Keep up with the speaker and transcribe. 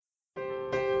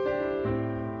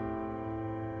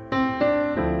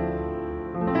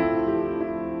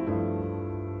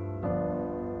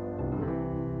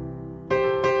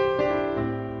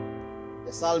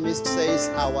The psalmist says,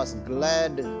 I was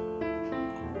glad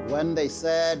when they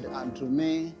said unto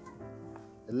me,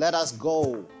 let us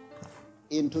go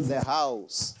into the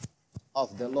house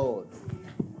of the Lord.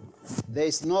 There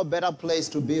is no better place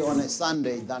to be on a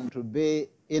Sunday than to be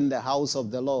in the house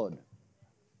of the Lord.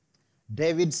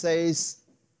 David says,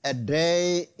 a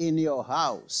day in your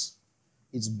house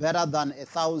is better than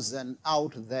 1,000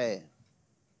 out there.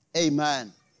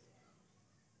 Amen.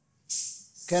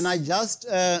 Can I just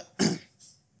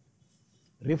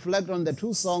reflect on the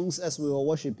two songs as we were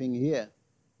worshiping here?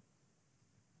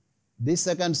 This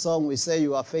second song, we say,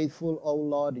 you are faithful, O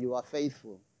Lord, you are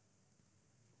faithful.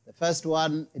 The first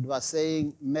one, it was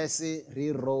saying, mercy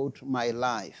rewrote my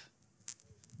life.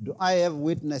 Do I have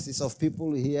witnesses of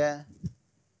people here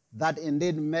that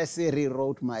indeed mercy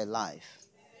rewrote my life?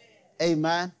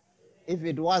 Amen. If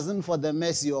it wasn't for the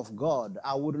mercy of God,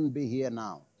 I wouldn't be here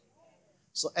now.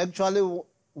 So actually,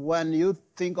 when you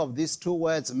think of these two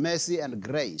words, mercy and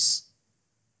grace,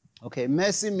 okay,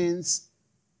 mercy means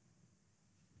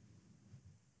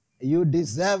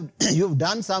you've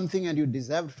done something and you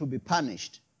deserve to be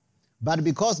punished. But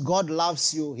because God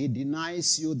loves you, he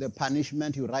denies you the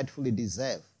punishment you rightfully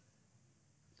deserve.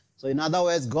 So in other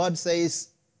words, God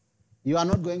says, you are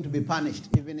not going to be punished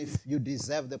even if you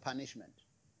deserve the punishment.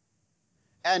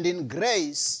 And in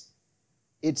grace,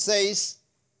 it says,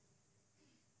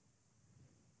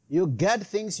 you get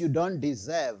things you don't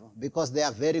deserve because they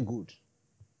are very good.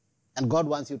 And God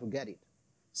wants you to get it.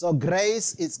 So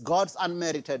grace is God's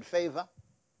unmerited favor,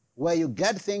 where you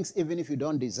get things even if you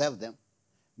don't deserve them.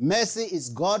 Mercy is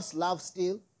God's love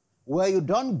still, where you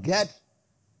don't get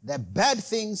the bad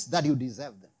things that you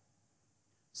deserve them.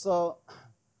 So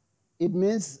it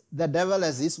means the devil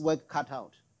has his work cut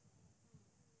out.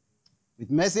 With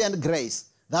mercy and grace.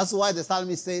 That's why the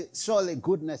psalmist says, surely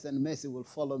goodness and mercy will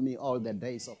follow me all the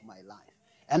days of my life.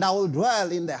 And I will dwell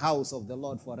in the house of the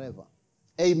Lord forever.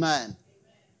 Amen.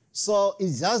 So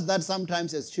it's just that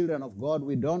sometimes as children of God,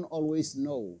 we don't always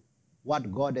know what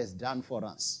God has done for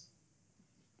us.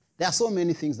 There are so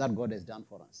many things that God has done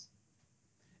for us.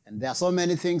 And there are so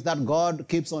many things that God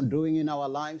keeps on doing in our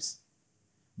lives.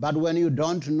 But when you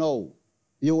don't know,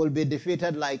 you will be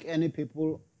defeated like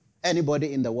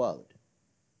anybody in the world.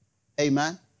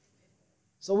 Amen?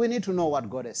 So we need to know what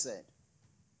God has said.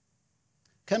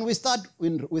 Can we start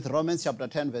with Romans chapter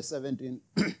 10, verse 17?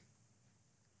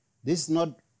 This is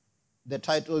not the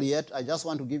title yet. I just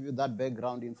want to give you that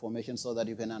background information so that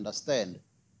you can understand.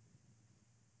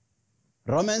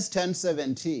 Romans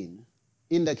 10:17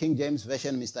 in the King James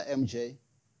Version, Mr. MJ.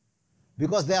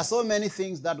 Because there are so many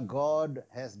things that God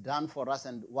has done for us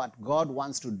and what God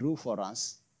wants to do for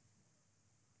us.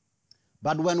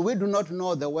 But when we do not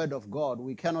know the word of God,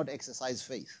 we cannot exercise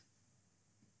faith.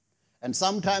 And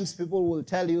sometimes people will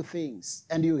tell you things,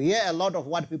 and you hear a lot of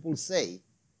what people say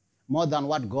more than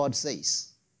what God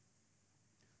says.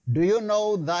 Do you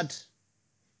know that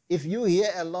if you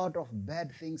hear a lot of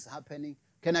bad things happening,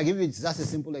 can I give you just a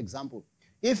simple example?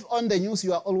 If on the news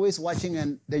you are always watching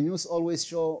and the news always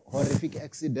show horrific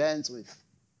accidents with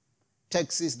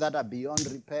taxis that are beyond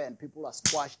repair and people are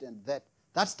squashed and that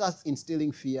starts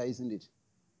instilling fear, isn't it?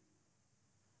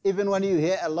 Even when you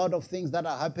hear a lot of things that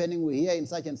are happening, we hear in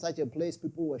such and such a place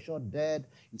people were shot dead,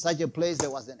 in such a place there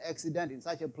was an accident, in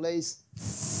such a place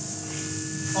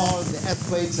all the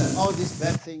earthquakes and all these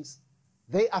bad things,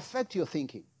 they affect your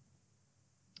thinking.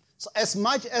 So as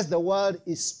much as the world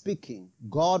is speaking,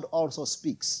 God also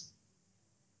speaks.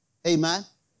 Amen?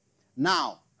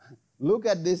 Now, look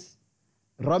at this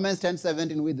Romans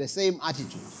 10:17 with the same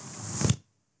attitude.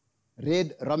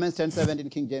 Read Romans 10:17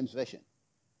 King James Version.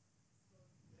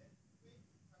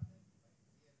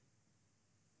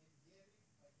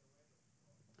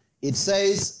 It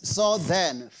says, so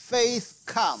then faith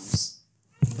comes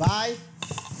by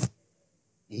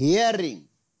hearing,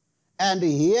 and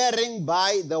hearing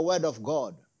by the word of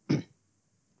God.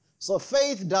 So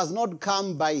faith does not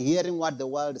come by hearing what the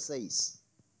world says.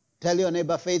 Tell your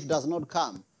neighbor, faith does not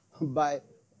come by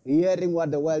hearing what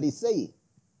the world is saying.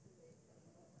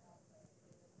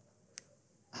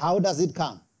 How does it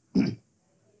come?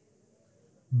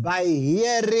 By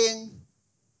hearing,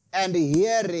 and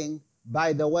hearing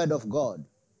by the word of God.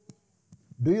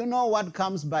 Do you know what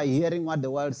comes by hearing what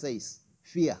the world says?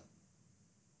 Fear.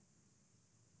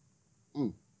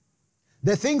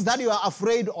 The things that you are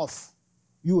afraid of,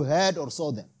 you heard or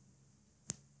saw them.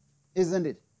 Isn't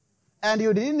it? And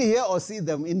you didn't hear or see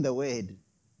them in the word.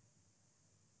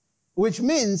 Which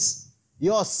means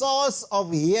your source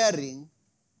of hearing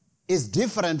is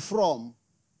different from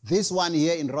this one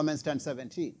here in Romans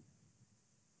 10:17.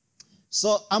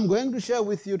 So I'm going to share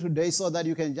with you today so that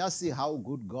you can just see how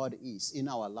good God is in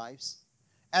our lives.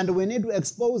 And we need to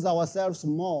expose ourselves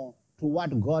more to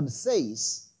what God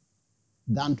says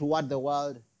than to what the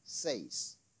world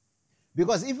says.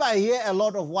 Because if I hear a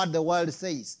lot of what the world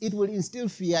says, it will instill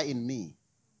fear in me.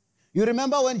 You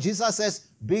remember when Jesus says,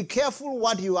 be careful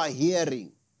what you are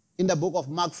hearing in the book of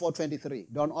Mark 4:23.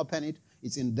 Don't open it.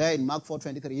 It's in there in Mark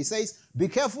 4:23. He says, be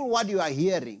careful what you are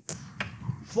hearing.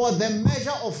 For the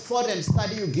measure of thought and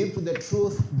study you give to the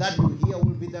truth that you hear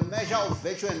will be the measure of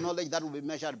virtue and knowledge that will be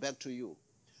measured back to you.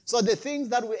 So the things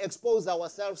that we expose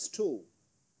ourselves to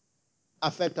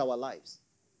affect our lives.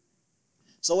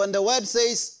 So when the word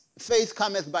says, faith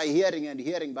cometh by hearing and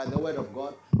hearing by the word of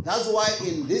God, that's why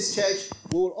in this church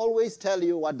we will always tell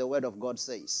you what the word of God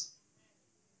says.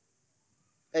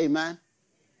 Amen.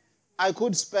 I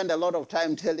could spend a lot of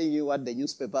time telling you what the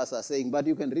newspapers are saying, but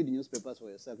you can read newspapers for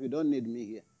yourself. You don't need me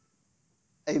here.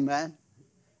 Amen.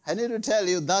 I need to tell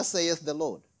you, thus saith the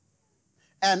Lord.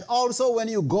 And also when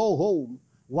you go home,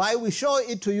 why we show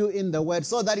it to you in the word,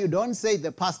 so that you don't say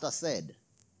the pastor said.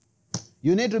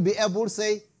 You need to be able to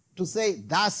say,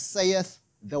 thus saith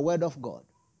the word of God.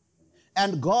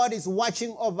 And God is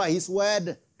watching over his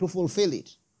word to fulfill it.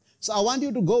 So I want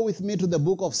you to go with me to the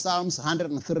book of Psalms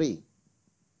 103.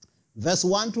 Verse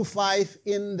 1 to 5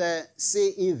 in the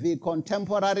CEV,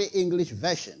 Contemporary English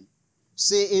Version.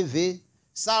 CEV,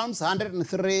 Psalms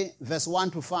 103, verse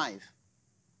 1 to 5.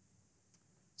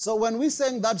 So when we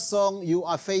sang that song, you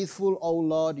are faithful, O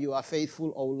Lord, you are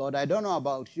faithful, O Lord, I don't know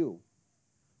about you,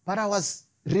 but I was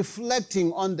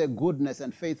reflecting on the goodness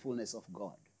and faithfulness of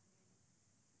God.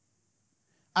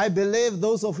 I believe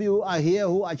those of you who are here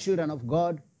who are children of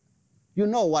God, you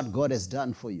know what God has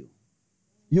done for you.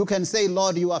 You can say,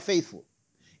 Lord, you are faithful.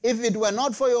 If it were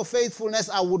not for your faithfulness,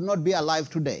 I would not be alive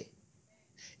today.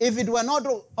 If it were not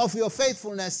of your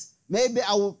faithfulness, maybe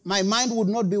my mind would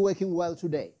not be working well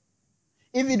today.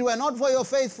 If it were not for your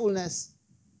faithfulness,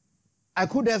 I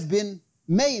could have been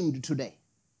maimed today,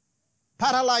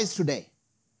 paralyzed today,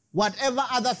 whatever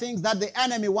other things that the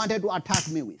enemy wanted to attack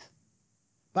me with.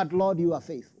 But Lord, you are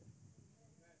faithful.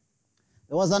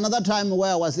 There was another time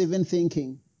where I was even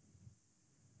thinking,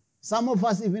 some of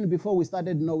us, even before we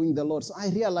started knowing the Lord, so I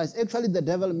realized actually the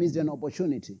devil missed an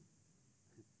opportunity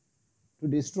to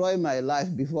destroy my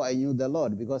life before I knew the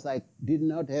Lord, because I did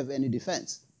not have any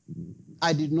defense.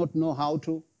 I did not know how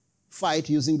to fight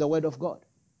using the word of God.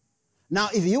 Now,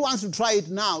 if he wants to try it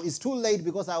now, it's too late,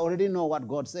 because I already know what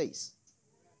God says.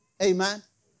 Amen.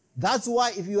 That's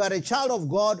why if you are a child of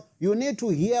God, you need to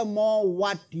hear more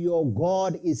what your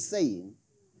God is saying,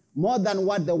 more than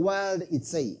what the world is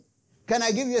saying. Can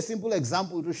I give you a simple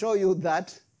example to show you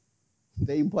that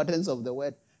the importance of the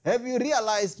word? Have you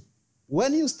realized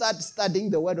when you start studying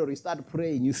the word or you start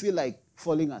praying, you feel like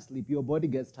falling asleep, your body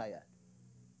gets tired?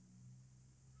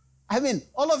 I mean,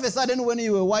 all of a sudden when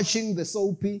you were watching the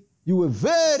soapy, you were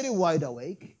very wide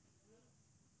awake.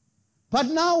 But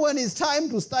now when it's time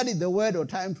to study the word or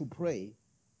time to pray,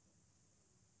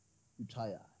 you're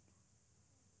tired.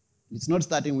 It's not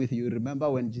starting with you. Remember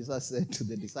when Jesus said to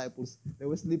the disciples, they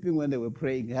were sleeping when they were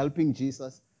praying, helping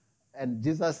Jesus. And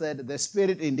Jesus said, the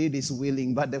spirit indeed is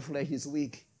willing, but the flesh is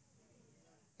weak.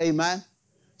 Amen?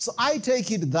 So I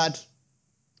take it that,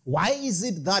 why is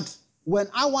it that when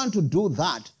I want to do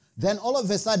that, then all of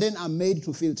a sudden I'm made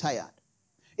to feel tired?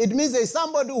 It means there's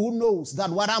somebody who knows that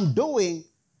what I'm doing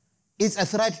is a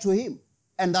threat to him,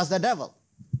 and that's the devil.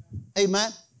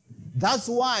 Amen? That's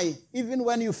why even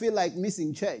when you feel like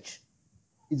missing church,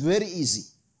 it's very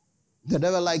easy. The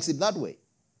devil likes it that way.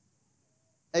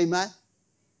 Amen?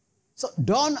 So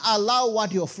don't allow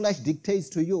what your flesh dictates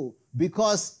to you,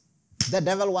 because the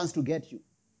devil wants to get you.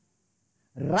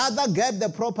 Rather get the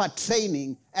proper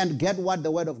training and get what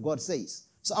the word of God says.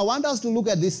 So I want us to look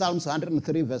at this Psalms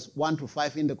 103 verse 1 to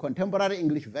 5 in the Contemporary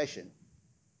English Version.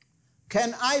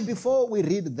 Can I, before we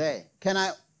read there, can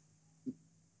I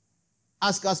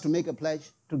ask us to make a pledge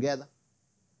together?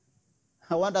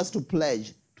 I want us to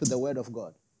pledge to the word of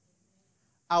God.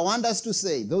 I want us to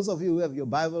say, those of you who have your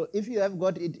Bible, if you have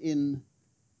got it in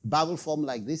Bible form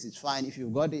like this, it's fine. If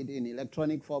you've got it in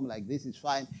electronic form like this, it's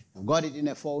fine. If you've got it in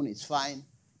a phone, it's fine.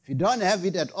 If you don't have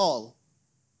it at all,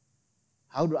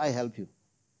 how do I help you?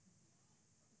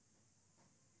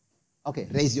 Okay,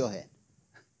 raise your hand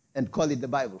and call it the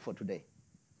Bible for today.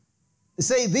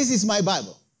 Say, this is my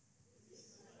Bible.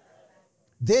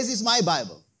 This is my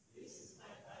Bible.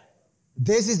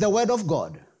 This is the word of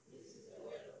God.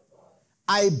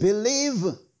 I believe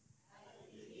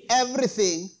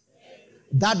everything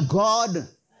that God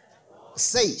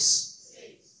says.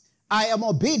 I am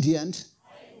obedient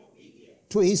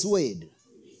to his word.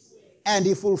 and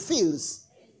he fulfills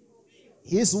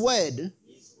his word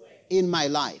in my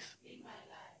life.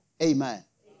 Amen.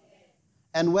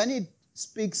 And when it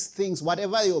speaks things,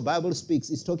 whatever your Bible speaks,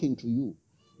 is talking to you.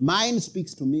 Mine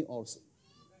speaks to me also.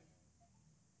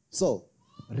 So,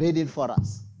 read it for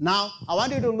us. Now, I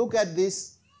want you to look at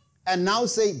this and now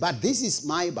say, but this is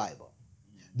my Bible.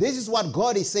 This is what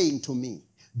God is saying to me.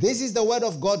 This is the word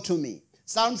of God to me.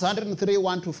 Psalms 103,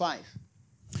 1-5.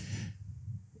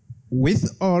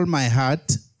 With all my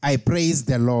heart, I praise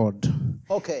the Lord.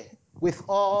 Okay. With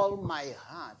all my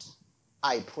heart,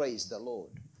 I praise the Lord.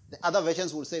 The other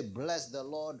versions will say, bless the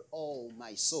Lord, oh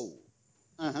my soul.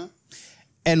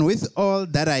 And with all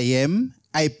that I am,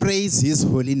 I praise his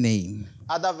holy name.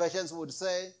 Other versions would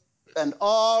say, and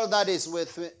all that is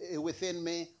within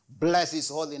me, bless his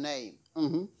holy name.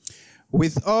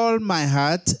 With all my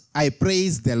heart, I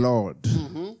praise the Lord.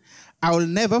 I will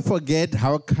never forget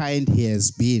how kind he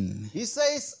has been. He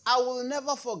says, I will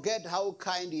never forget how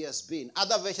kind he has been.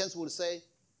 Other versions will say,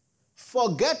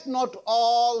 forget not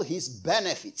all his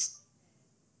benefits.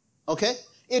 Okay?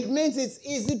 It means it's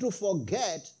easy to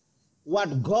forget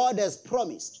what God has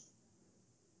promised.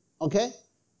 Okay?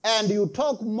 And you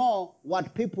talk more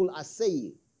what people are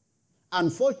saying.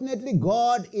 Unfortunately,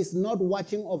 God is not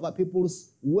watching over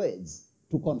people's words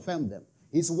to confirm them.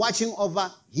 He's watching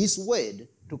over his word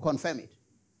to confirm it.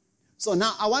 So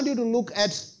now I want you to look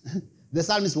at the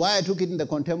psalmist, why I took it in the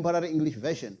contemporary English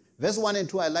version. Verse 1 and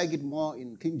 2, I like it more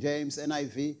in King James,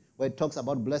 NIV, where it talks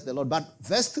about bless the Lord. But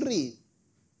verse 3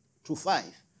 to 5,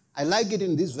 I like it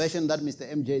in this version that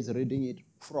Mr. MJ is reading it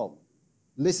from.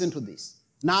 Listen to this.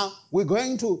 Now, we're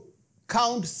going to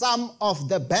count some of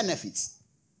the benefits,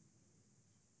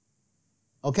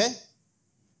 okay,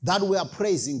 that we are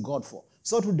praising God for.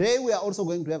 So today we are also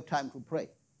going to have time to pray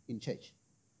in church.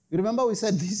 You remember we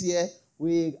said this year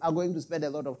we are going to spend a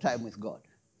lot of time with God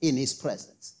in his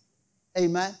presence.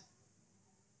 Amen?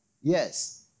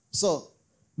 Yes. So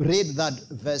read that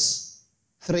verse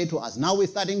 3 to us. Now we're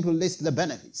starting to list the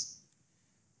benefits.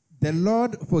 The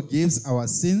Lord forgives our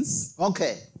sins.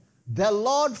 Okay. The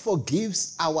Lord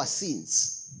forgives our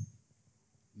sins.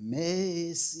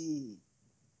 Mercy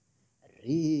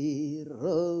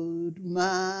rewrote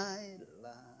my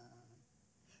life.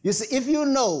 You see, if you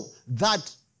know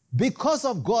that because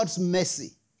of God's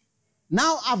mercy,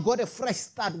 now I've got a fresh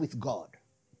start with God.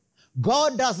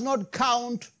 God does not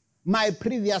count my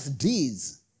previous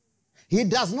deeds. He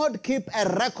does not keep a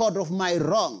record of my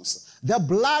wrongs. The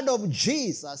blood of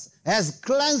Jesus has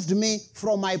cleansed me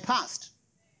from my past.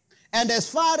 And as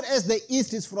far as the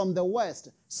east is from the west,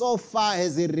 so far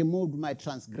has he removed my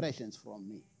transgressions from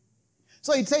me.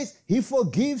 So it says he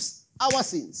forgives our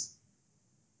sins.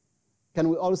 Can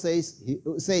we all say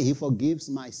he forgives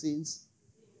my sins?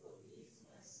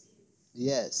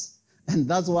 Yes. And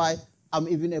that's why I'm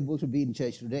even able to be in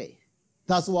church today.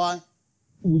 That's why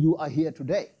you are here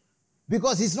today.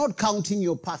 Because he's not counting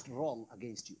your past wrong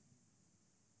against you.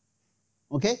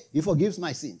 Okay? He forgives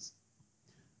my sins.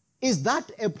 Is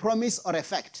that a promise or a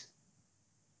fact?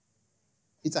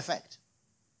 It's a fact.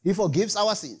 He forgives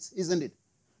our sins, isn't it?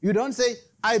 You don't say,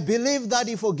 I believe that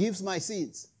he forgives my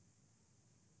sins.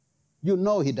 You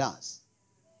know he does.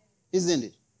 Isn't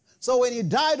it? So when he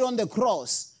died on the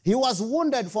cross, he was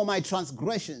wounded for my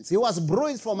transgressions. He was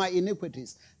bruised for my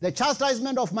iniquities. The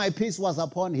chastisement of my peace was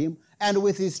upon him, and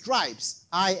with his stripes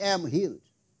I am healed.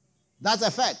 That's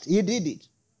a fact. He did it.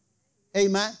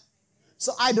 Amen?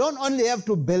 So I don't only have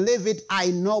to believe it, I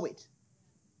know it.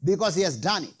 Because he has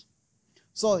done it.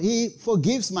 So he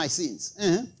forgives my sins.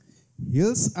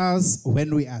 Heals us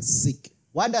when we are sick.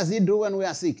 What does he do when we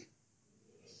are sick?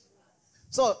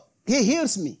 So he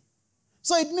heals me.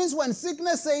 So it means when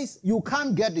sickness says you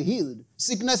can't get healed,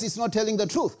 sickness is not telling the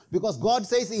truth, because God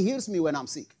says he heals me when I'm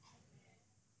sick.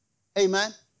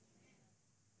 Amen?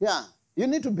 Yeah. You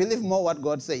need to believe more what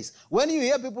God says. When you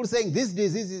hear people saying this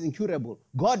disease is incurable,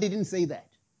 God didn't say that.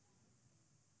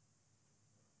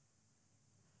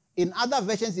 In other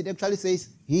versions, it actually says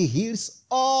he heals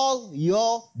all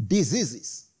your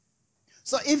diseases.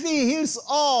 So if he heals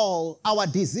all our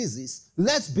diseases,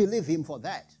 let's believe him for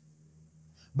that.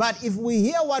 But if we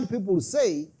hear what people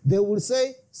say, they will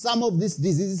say some of these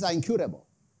diseases are incurable.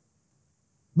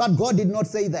 But God did not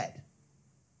say that.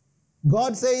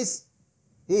 God says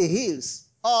he heals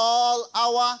all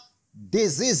our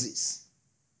diseases.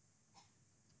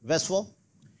 Verse 4.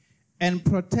 And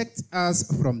protects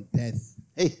us from death.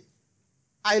 Hey,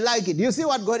 I like it. You see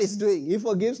what God is doing? He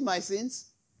forgives my sins.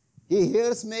 He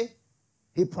heals me.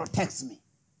 He protects me.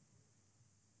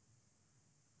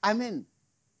 I mean,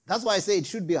 that's why I say it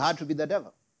should be hard to be the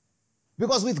devil.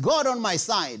 Because with God on my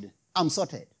side, I'm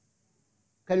sorted.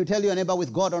 Can you tell your neighbor,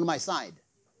 with God on my side,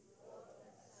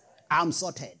 I'm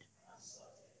sorted?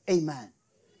 Amen.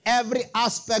 Every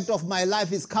aspect of my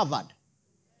life is covered.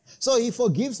 So he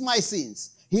forgives my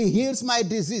sins. He heals my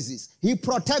diseases. He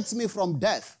protects me from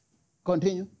death.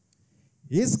 Continue.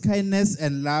 His kindness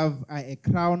and love are a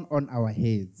crown on our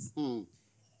heads.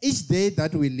 Each day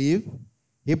that we live,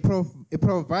 he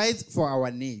provides for our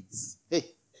needs. Hey.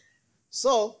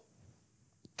 So,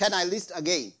 can I list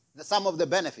again some of the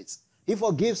benefits? He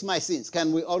forgives my sins.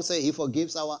 Can we all say he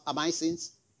forgives my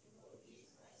sins?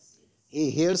 He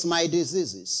heals my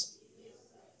diseases.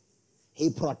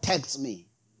 He protects me.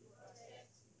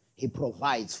 He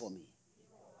provides for me.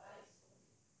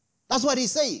 That's what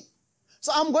he's saying.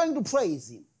 So I'm going to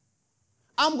praise him.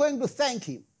 I'm going to thank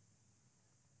him.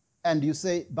 And you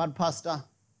say, but Pastor,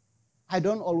 I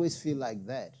don't always feel like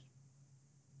that.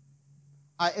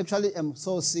 I actually am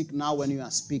so sick now when you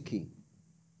are speaking.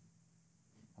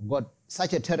 I've got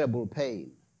such a terrible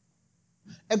pain.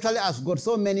 Actually, I've got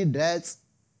so many deaths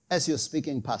as you're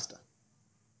speaking, Pastor.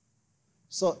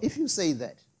 So if you say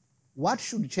that, what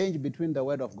should change between the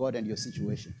word of God and your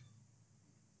situation?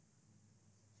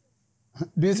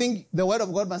 Do you think the word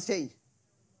of God must change?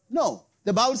 No.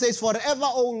 The Bible says, forever,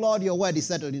 O Lord, your word is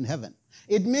settled in heaven.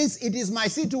 It means it is my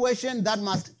situation that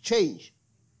must change.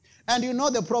 And you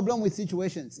know the problem with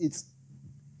situations,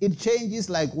 it changes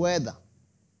like weather.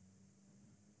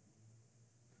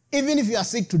 Even if you are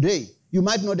sick today, you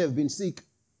might not have been sick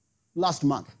last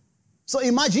month. So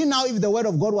imagine now if the word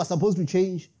of God was supposed to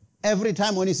change every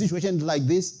time when a situation is like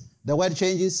this, the word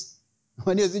changes.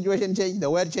 When your situation changes, the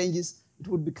word changes. It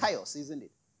would be chaos, isn't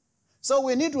it? So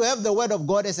we need to have the word of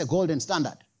God as a golden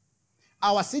standard.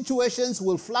 Our situations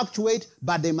will fluctuate,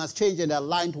 but they must change and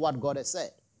align to what God has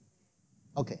said.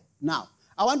 Okay, now,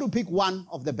 I want to pick one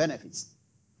of the benefits.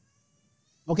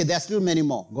 Okay, there are still many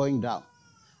more going down.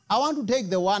 I want to take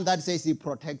the one that says he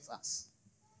protects us.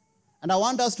 And I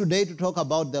want us today to talk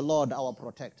about the Lord, our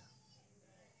protector.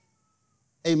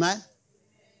 Amen?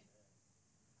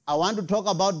 I want to talk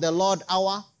about the Lord,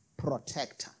 our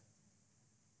protector.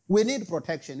 We need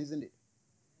protection, isn't it?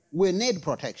 We need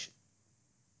protection.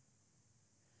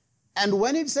 And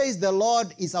when it says the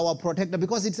Lord is our protector,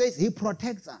 because it says he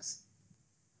protects us.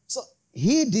 So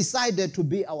he decided to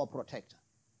be our protector.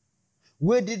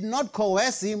 We did not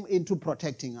coerce him into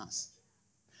protecting us.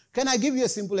 Can I give you a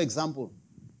simple example?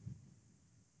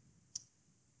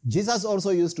 Jesus also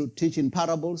used to teach in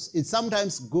parables. It's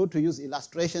sometimes good to use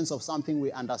illustrations of something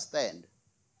we understand.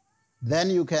 Then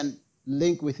you can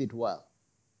link with it well.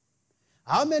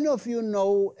 How many of you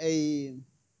know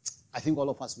I think all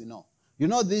of us we know. You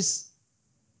know this,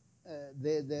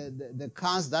 the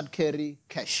cars that carry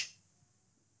cash.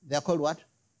 They are called what?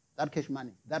 That cash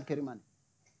money, that carry money.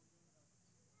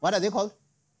 What are they called?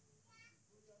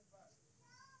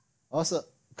 Also,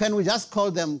 can we just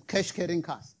call them cash carrying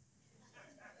cars?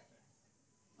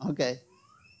 Okay.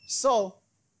 So,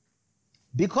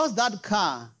 because that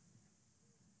car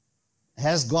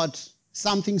has got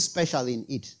something special in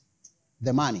it,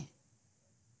 the money.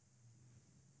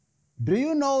 Do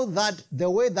you know that the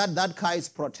way that that car is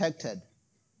protected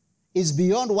is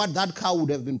beyond what that car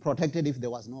would have been protected if there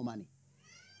was no money?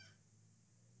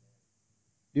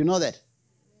 Do you know that?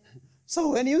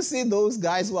 So when you see those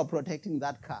guys who are protecting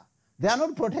that car, they are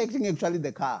not protecting actually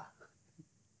the car.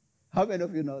 How many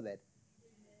of you know that?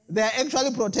 They are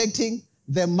actually protecting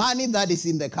the money that is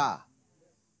in the car.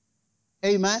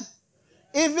 Amen?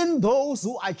 Even those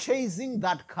who are chasing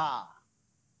that car,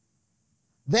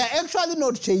 they are actually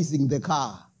not chasing the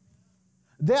car.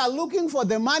 They are looking for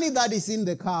the money that is in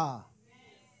the car.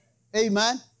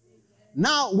 Amen?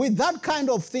 Now, with that kind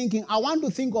of thinking, I want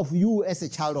to think of you as a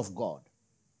child of God.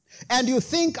 And you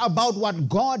think about what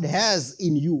God has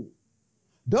in you.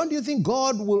 Don't you think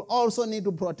God will also need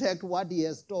to protect what he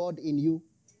has stored in you?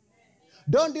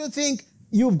 Don't you think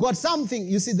you've got something?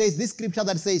 You see, there's this scripture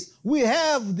that says, we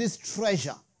have this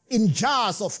treasure in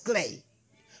jars of clay,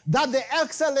 that the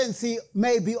excellency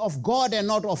may be of God and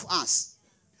not of us.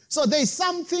 So there's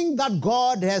something that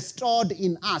God has stored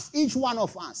in us, each one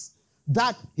of us,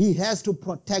 that he has to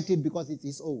protect it because it's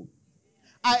his own.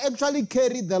 I actually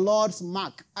carry the Lord's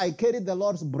mark. I carry the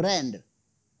Lord's brand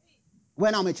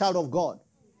when I'm a child of God.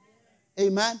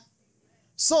 Amen?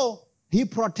 So he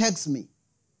protects me.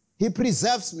 He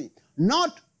preserves me.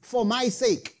 Not for my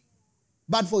sake,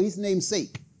 but for his name's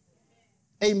sake.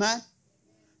 Amen?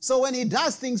 So when he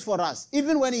does things for us,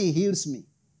 even when he heals me,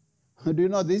 do you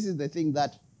know this is the thing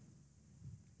that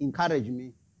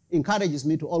encourages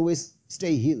me to always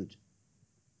stay healed.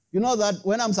 You know that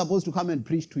when I'm supposed to come and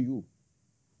preach to you,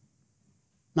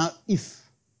 now if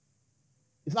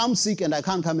I'm sick and I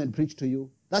can't come and preach to you,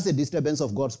 That's a disturbance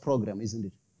of God's program, isn't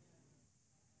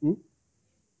it?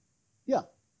 Yeah.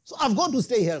 So I've got to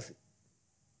stay healthy.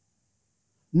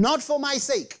 Not for my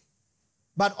sake,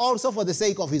 but also for the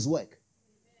sake of his work.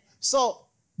 So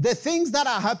the things that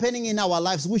are happening in our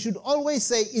lives, we should always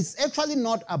say, it's actually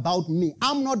not about me.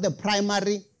 I'm not the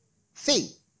primary thing.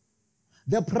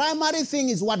 The primary thing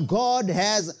is what God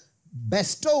has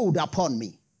bestowed upon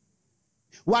me.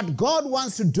 What God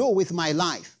wants to do with my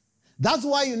life. That's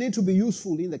why you need to be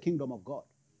useful in the kingdom of God.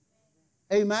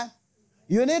 Amen?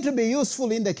 You need to be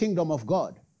useful in the kingdom of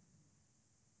God.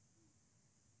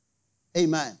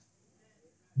 Amen.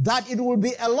 That it will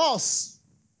be a loss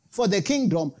for the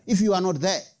kingdom if you are not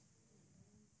there.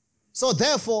 So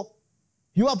therefore,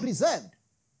 you are preserved.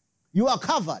 You are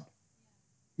covered.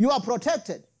 You are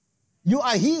protected. You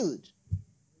are healed.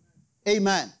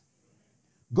 Amen.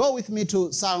 Go with me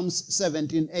to Psalms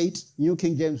 17:8, New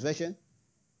King James Version.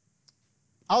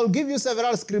 I'll give you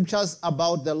several scriptures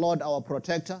about the Lord our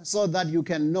protector so that you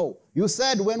can know. You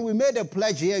said, when we made a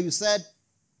pledge here, you said,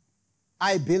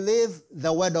 I believe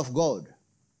the word of God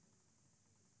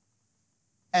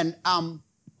and am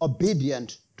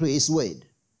obedient to his word.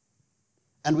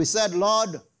 And we said, Lord,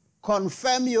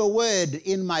 confirm your word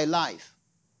in my life.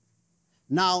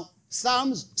 Now,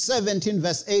 Psalms 17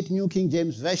 verse 8, New King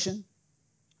James Version.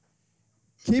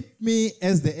 Keep me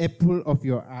as the apple of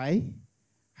your eye.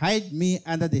 Hide me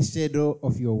under the shadow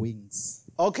of your wings.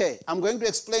 Okay, I'm going to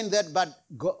explain that, but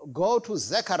go to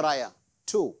Zechariah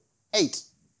 2:8,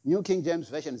 New King James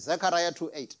Version, Zechariah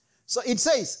 2:8. So it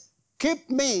says, keep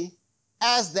me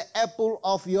as the apple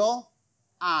of your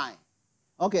eye.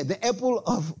 Okay, the apple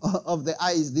of the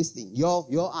eye is this thing,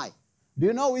 your eye. Do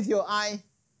you know with your eye,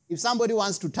 if somebody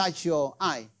wants to touch your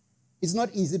eye, it's not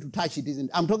easy to touch it, isn't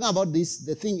it? I'm talking about the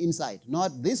thing inside.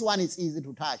 Not this one is easy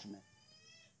to touch, man.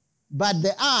 But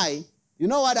the eye, you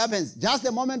know what happens? Just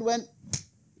the moment when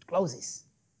it closes.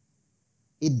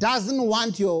 It doesn't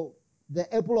want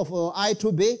the apple of your eye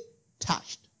to be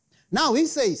touched. Now he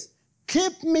says,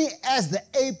 keep me as the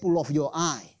apple of your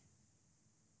eye.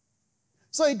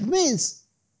 So it means,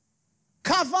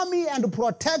 cover me and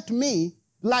protect me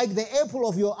like the apple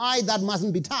of your eye that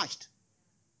mustn't be touched.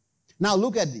 Now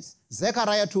look at this.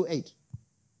 Zechariah 2:8.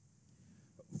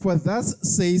 For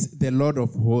thus says the Lord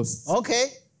of hosts.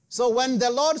 Okay. So when the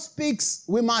Lord speaks,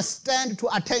 we must stand to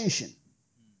attention.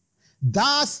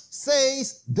 Thus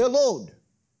says the Lord.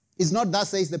 It's not thus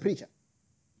says the preacher.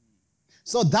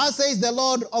 So thus says the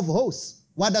Lord of hosts.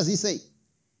 What does he say?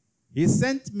 He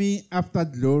sent me after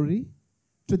glory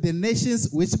to the nations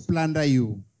which plunder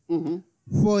you.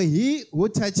 Mm-hmm. For he who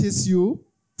touches you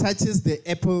touches the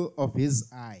apple of his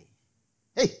eye.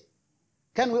 Hey,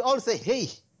 can we all say, hey?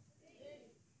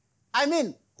 I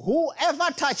mean, whoever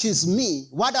touches me,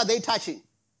 what are they touching?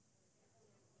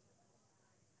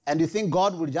 And you think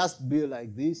God will just be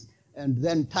like this and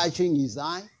then touching his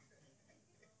eye?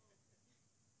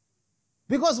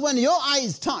 Because when your eye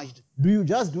is touched, do you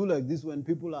just do like this when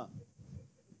people are?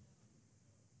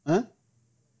 Huh?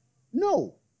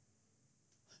 No.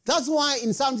 That's why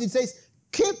in Psalms it says,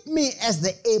 keep me as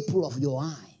the apple of your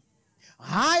eye.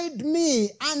 Hide me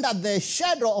under the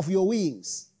shadow of your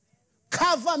wings.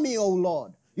 Cover me, O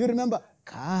Lord. You remember,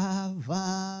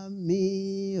 cover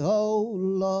me, O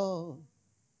Lord.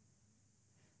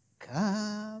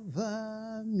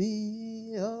 Cover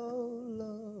me, O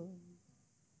Lord.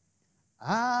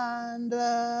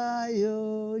 Under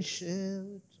your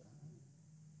shelter.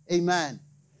 Amen.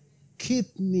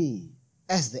 Keep me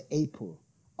as the apple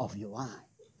of your eye.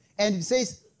 And it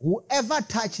says, whoever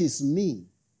touches me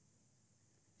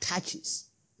touches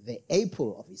the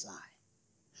apple of his eye.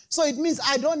 So it means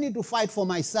I don't need to fight for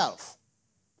myself.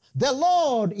 The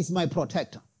Lord is my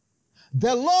protector.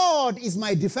 The Lord is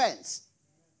my defense.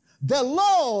 The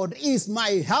Lord is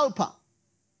my helper.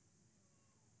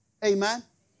 Amen.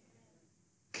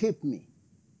 Keep me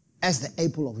as the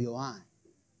apple of your eye.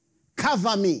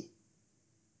 Cover me.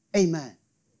 Amen.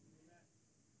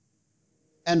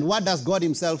 And what does God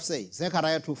himself say?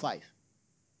 Zechariah 2:5.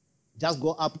 Just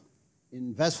go up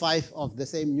in verse 5 of the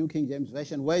same New King James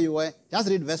Version where you were. Just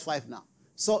read verse 5 now.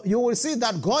 So you will see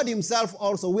that God himself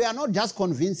also, we are not just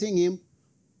convincing him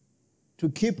to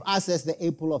keep us as the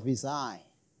apple of his eye.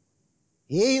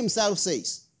 He himself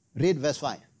says, read verse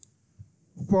 5.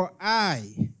 For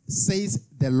I, says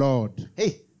the Lord.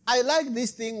 Hey, I like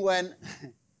this thing when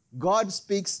God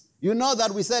speaks. You know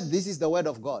that we said this is the word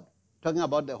of God, talking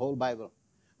about the whole Bible.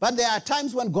 But there are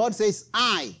times when God says,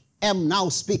 I am now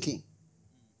speaking.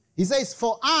 He says,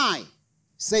 for I,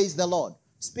 says the Lord.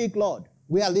 Speak, Lord.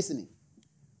 We are listening.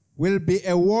 Will be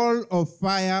a wall of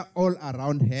fire all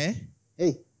around her.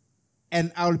 Hey,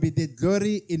 and I will be the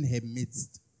glory in her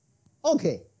midst.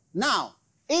 Okay, now,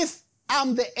 if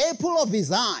I'm the apple of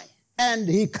his eye and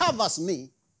he covers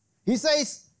me, he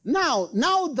says, now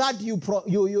that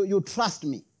you trust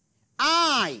me,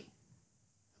 I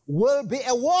will be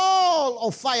a wall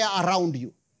of fire around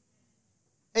you.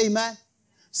 Amen.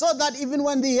 So that even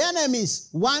when the enemies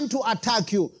want to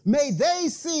attack you, may they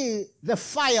see the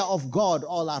fire of God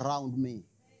all around me.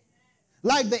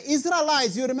 Like the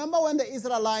Israelites, you remember when the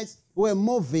Israelites were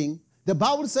moving, the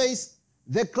Bible says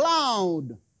the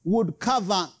cloud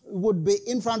would be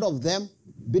in front of them,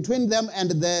 between them and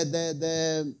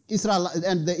the Israel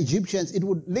and the Egyptians. It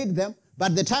would lead them.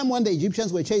 But the time when the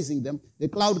Egyptians were chasing them, the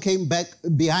cloud came back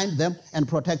behind them and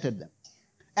protected them.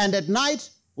 And at night,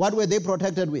 what were they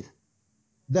protected with?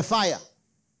 The fire.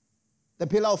 The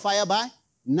pillar of fire by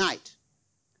night.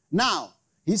 Now,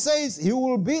 he says he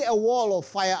will be a wall of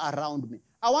fire around me.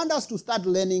 I want us to start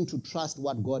learning to trust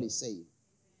what God is saying.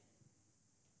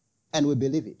 And we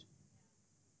believe it.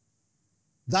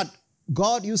 That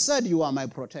God, you said you are my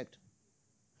protector.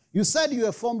 You said you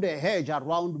have formed a hedge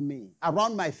around me,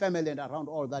 around my family, and around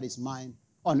all that is mine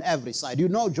on every side. You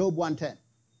know Job 1:10.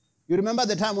 You remember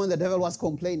the time when the devil was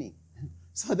complaining.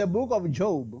 So the book of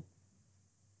Job,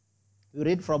 you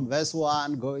read from verse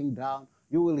 1 going down,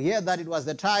 you will hear that it was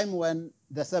the time when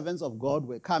the servants of God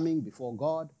were coming before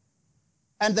God.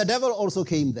 And the devil also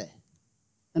came there.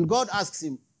 And God asks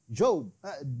him,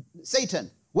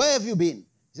 Satan, where have you been?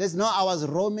 He says, no, I was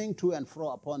roaming to and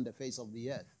fro upon the face of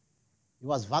the earth. He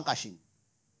was vakashing.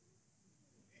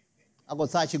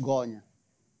 Agosachigonya.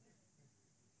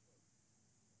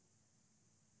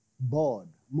 Bored,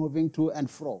 moving to and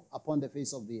fro upon the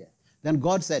face of the earth. Then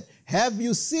God said, have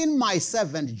you seen my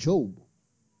servant Job?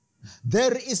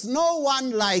 There is no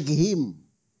one like him.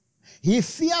 He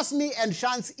fears me and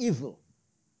shuns evil.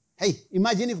 Hey,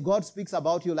 imagine if God speaks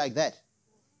about you like that.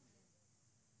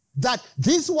 That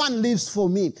this one lives for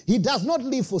me. He does not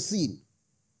live for sin.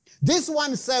 This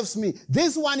one serves me.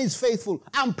 This one is faithful.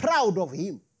 I'm proud of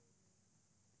him.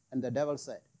 And the devil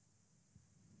said,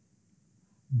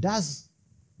 does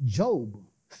Job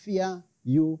fear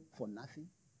you for nothing?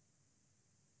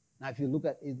 Now if you look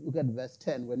at verse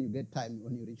 10 when you get time,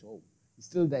 when you reach home. It's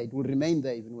still there. It will remain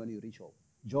there even when you reach home.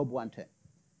 Job 1:10.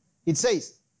 It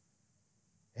says,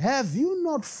 have you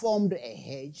not formed a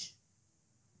hedge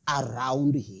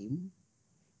around him,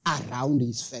 around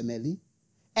his family,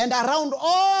 and around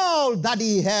all that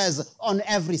he has on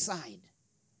every side?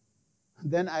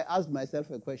 Then I asked myself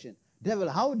a question. Devil,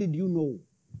 how did you know?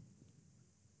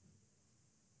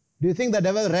 Do you think the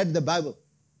devil read the Bible?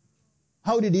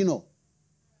 How did he know?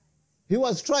 He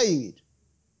was trying it.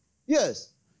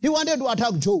 Yes. He wanted to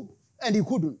attack Job, and he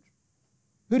couldn't.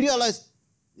 He realized,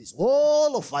 there's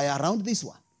all of fire around this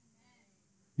one.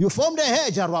 You formed a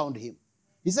hedge around him.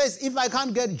 He says, if I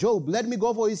can't get Job, let me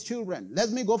go for his children. Let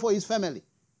me go for his family.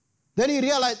 Then he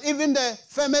realized even the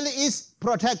family is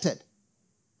protected.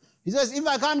 He says, if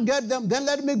I can't get them, then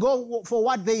let me go for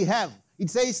what they have. It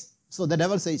says, so the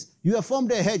devil says, you have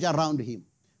formed a hedge around him,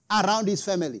 around his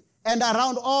family, and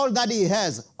around all that he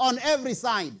has, on every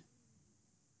side.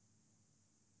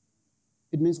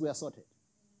 It means we are sorted.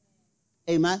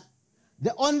 Amen?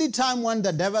 The only time when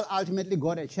the devil ultimately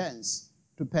got a chance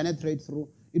to penetrate through,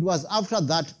 it was after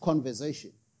that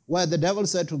conversation where the devil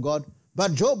said to God,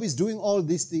 but Job is doing all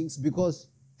these things because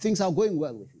things are going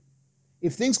well with him.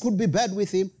 If things could be bad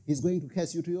with him, he's going to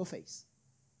curse you to your face.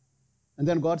 And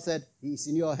then God said, he is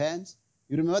in your hands.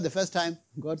 You remember the first time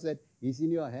God said, he's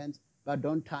in your hands, but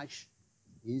don't touch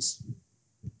his...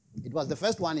 It was the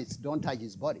first one, it's don't touch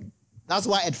his body. That's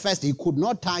why at first he could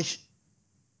not touch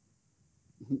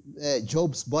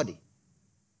Job's body.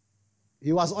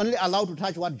 He was only allowed to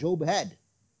touch what Job had.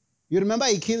 You remember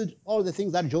he killed all the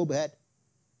things that Job had?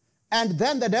 And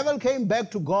then the devil came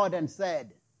back to God and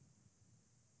said,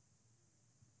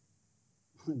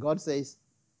 God says,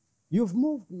 you've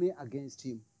moved me against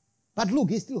him. But look,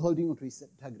 he's still holding on to his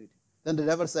integrity. Then the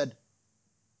devil said,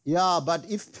 yeah, but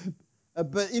if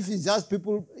it's just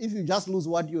people, if you just lose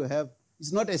what you have,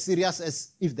 it's not as serious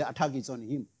as if the attack is on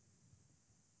him.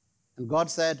 And God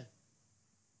said,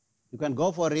 you can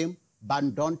go for him,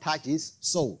 but don't touch his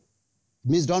soul.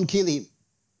 It means don't kill him.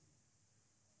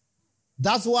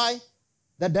 That's why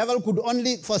the devil could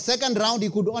only, for second round, he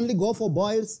could only go for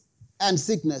boils and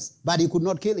sickness, but he could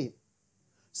not kill him.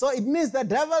 So it means the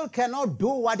devil cannot do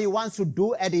what he wants to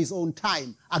do at his own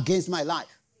time against my life.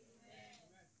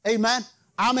 Amen.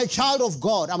 I'm a child of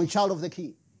God. I'm a child of the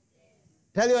King.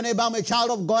 Tell your neighbor, I'm a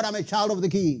child of God. I'm a child of the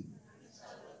King.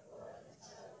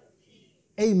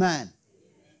 Amen.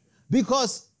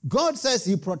 Because God says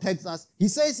he protects us. He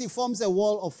says he forms a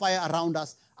wall of fire around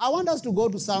us. I want us to go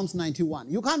to Psalms 91.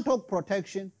 You can't talk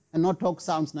protection and not talk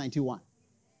Psalms 91.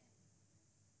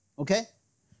 Okay?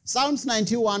 Psalms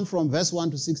 91 from verse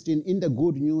 1 to 16 in the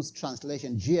Good News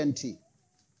Translation, GNT.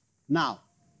 Now,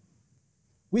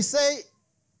 we say,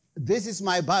 this is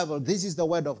my Bible, this is the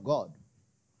word of God.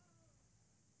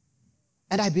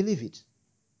 And I believe it.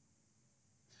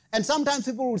 And sometimes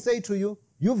people will say to you,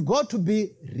 you've got to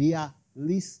be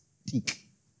realistic.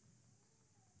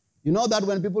 You know that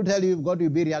when people tell you you've got to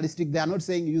be realistic, they are not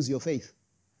saying use your faith.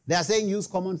 They are saying use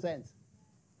common sense.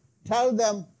 Tell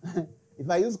them, if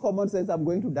I use common sense, I'm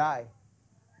going to die.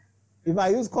 If I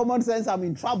use common sense, I'm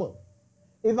in trouble.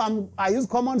 If I use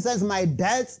common sense, my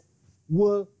debts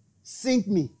will sink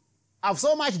me. I have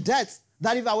so much debts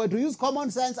that if I were to use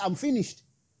common sense, I'm finished.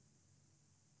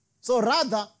 So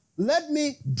rather, let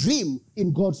me dream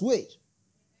in God's way.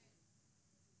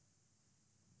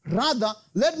 Rather,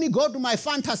 let me go to my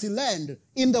fantasy land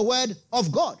in the word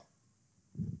of God.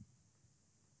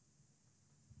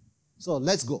 So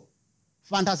let's go.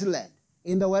 Fantasy land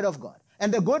in the word of God.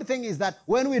 And the good thing is that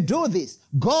when we do this,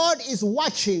 God is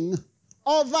watching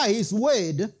over his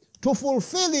word to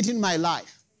fulfill it in my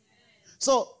life.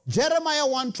 So Jeremiah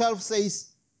 1:12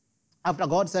 says, after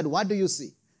God said, what do you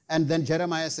see? And then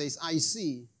Jeremiah says, I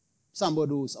see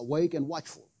somebody who's awake and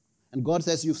watchful. And God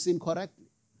says, you've seen correctly.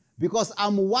 Because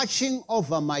I'm watching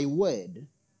over my word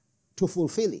to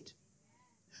fulfill it.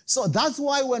 So that's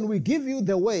why when we give you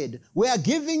the word, we are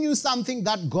giving you something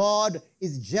that God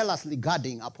is jealously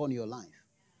guarding upon your life.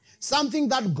 Something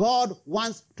that God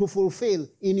wants to fulfill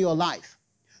in your life.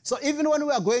 So even when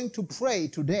we are going to pray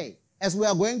today, as we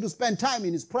are going to spend time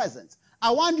in his presence,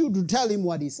 I want you to tell him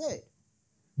what he said.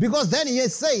 Because then he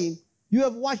is saying, you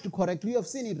have watched correctly, you have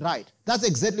seen it right. That's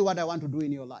exactly what I want to do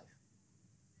in your life.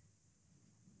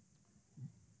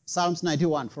 Psalms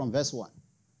 91 from verse 1.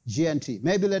 GNT.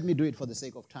 Maybe let me do it for the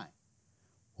sake of time.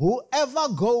 Whoever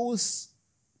goes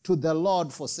to the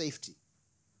Lord for safety,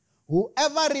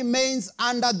 whoever remains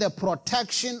under the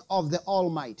protection of the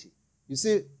Almighty. You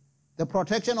see, the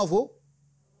protection of who?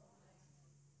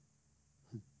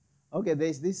 Okay,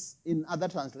 there's this in other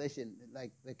translation,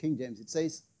 like the King James. It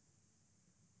says,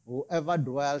 whoever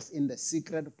dwells in the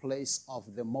secret place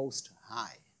of the Most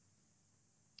High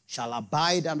shall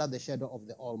abide under the shadow of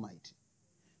the Almighty.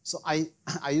 So I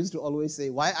used to always say,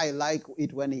 why I like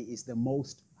it when he is the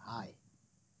Most High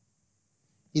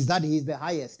is that he is the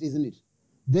highest, isn't it?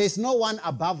 There is no one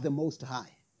above the Most High.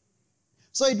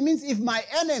 So it means if my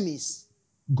enemies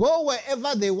go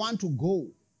wherever they want to go,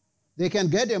 they can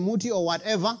get a muti or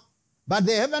whatever, but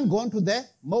they haven't gone to the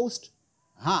Most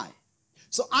High.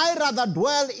 So I rather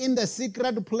dwell in the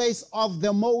secret place of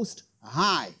the Most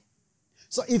High.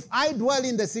 So if I dwell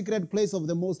in the secret place of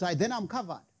the Most High, then I'm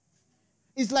covered.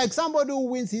 It's like somebody who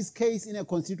wins his case in a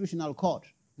constitutional court.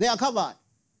 They are covered.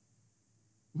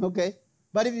 Okay?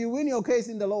 But if you win your case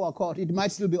in the lower court, it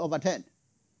might still be overturned.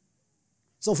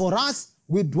 So for us,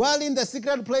 we dwell in the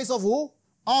secret place of who?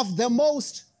 Of the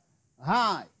Most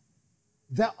High.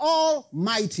 The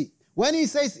Almighty. When he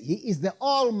says he is the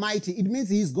Almighty, it means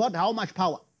he's got how much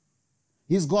power?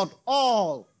 He's got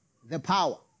all the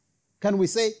power. Can we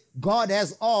say God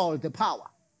has all the power?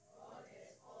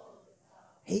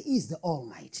 He is the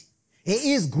Almighty.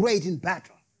 He is great in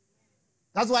battle.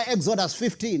 That's why Exodus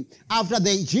 15, after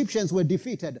the Egyptians were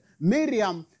defeated,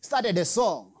 Miriam started a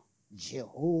song.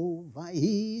 Jehovah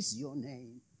is your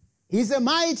name. He's a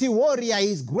mighty warrior.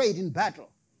 He's great in battle.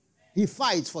 He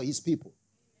fights for his people.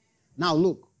 Now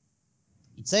look.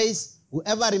 It says,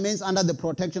 whoever remains under the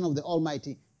protection of the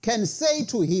Almighty can say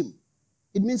to him.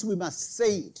 It means we must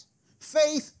say it.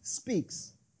 Faith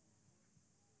speaks.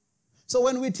 So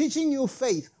when we're teaching you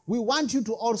faith, we want you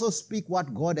to also speak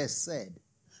what God has said.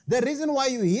 The reason why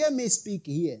you hear me speak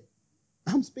here,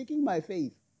 I'm speaking my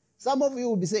faith. Some of you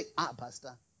will be saying,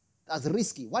 Pastor, that's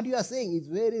risky. What you are saying is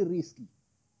very risky.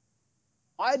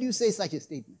 Why do you say such a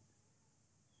statement?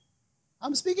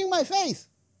 I'm speaking my faith.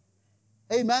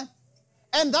 Amen.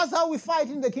 And that's how we fight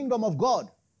in the kingdom of God.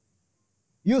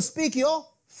 You speak your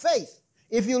faith.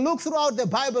 If you look throughout the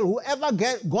Bible, whoever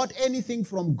got anything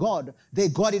from God, they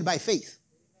got it by faith.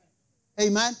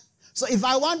 Amen. So if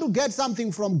I want to get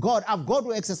something from God, I've got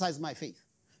to exercise my faith.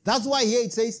 That's why here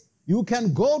it says, you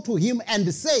can go to him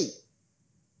and say.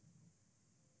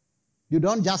 You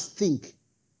don't just think.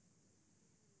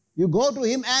 You go to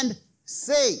him and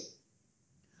say,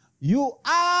 you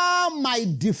are my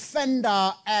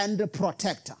defender and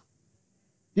protector.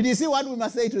 Did you see what we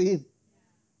must say to him?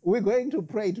 We're going to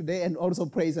pray today and also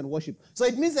praise and worship. So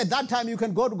it means at that time you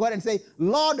can go to God and say,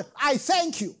 Lord, I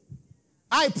thank you.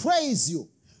 I praise you.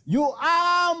 You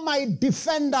are my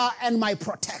defender and my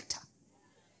protector.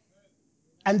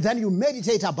 And then you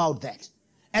meditate about that.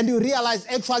 And you realize,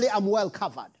 actually, I'm well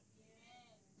covered.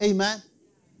 Amen.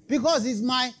 Because he's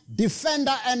my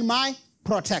defender and my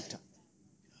protector.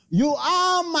 You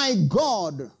are my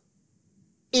God.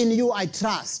 In you I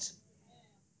trust.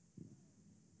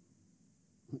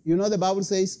 You know the Bible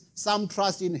says, some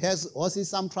trust in horses,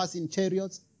 some trust in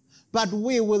chariots. But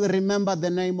we will remember the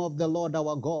name of the Lord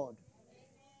our God.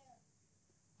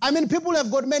 I mean, people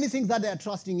have got many things that they are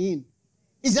trusting in.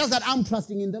 It's just that I'm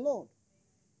trusting in the Lord.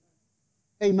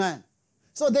 Amen.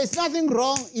 So there's nothing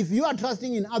wrong if you are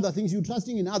trusting in other things, you're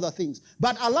trusting in other things.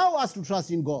 But allow us to trust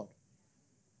in God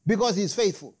because he's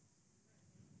faithful.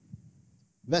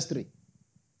 Verse 3.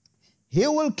 He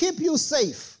will keep you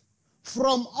safe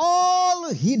from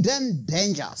all hidden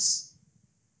dangers.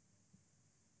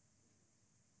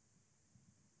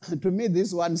 To me,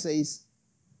 this one says,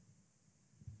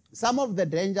 some of the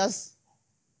dangers,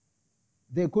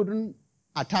 they couldn't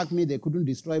attack me, they couldn't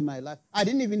destroy my life. I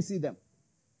didn't even see them.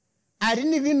 I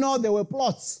didn't even know there were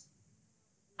plots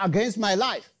against my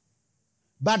life.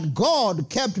 But God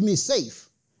kept me safe,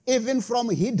 even from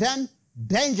hidden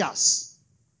dangers.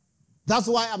 That's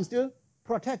why I'm still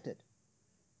protected.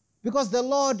 Because the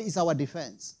Lord is our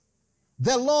defense.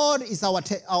 The Lord is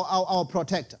our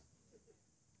protector.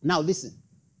 Now listen.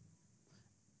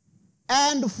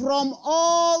 And from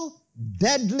all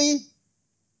deadly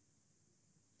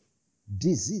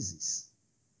diseases.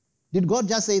 Did God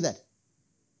just say that?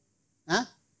 Huh?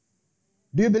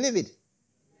 Do you believe it?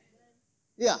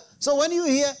 Yeah. So when you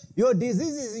hear your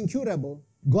disease is incurable,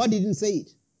 God didn't say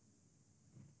it.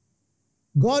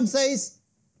 God says,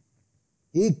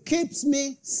 he keeps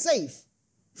me safe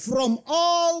from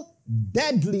all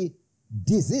deadly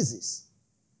diseases.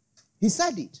 He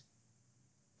said it.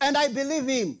 And I believe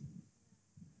him.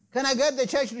 Can I get the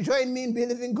church to join me in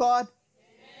believing God?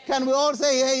 Amen. Can we all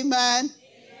say amen? Amen?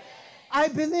 I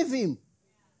believe him.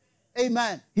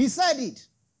 Amen. He said it.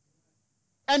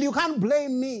 And you can't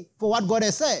blame me for what God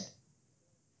has said.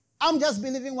 I'm just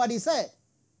believing what he said.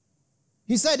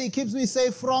 He said he keeps me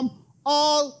safe from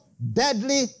all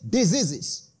deadly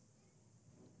diseases.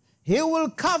 He will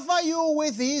cover you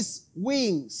with his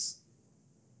wings.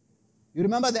 You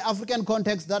remember the African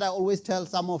context that I always tell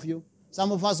some of you?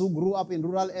 Some of us who grew up in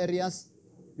rural areas.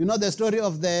 You know the story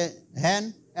of the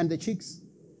hen and the chicks?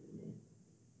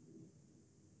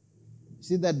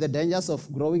 See that the dangers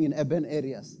of growing in urban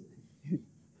areas.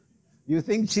 You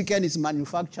think chicken is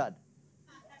manufactured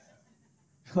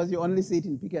because you only see it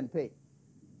in Pick and Pay.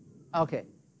 Okay,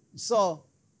 so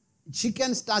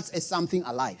chicken starts as something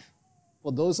alive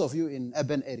for those of you in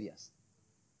urban areas.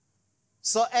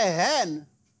 So a hen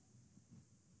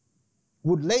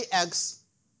would lay eggs,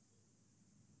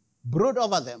 brood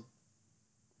over them.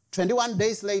 21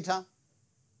 days later,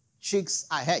 chicks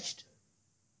are hatched.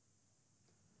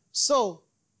 So,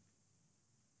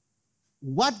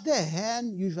 what the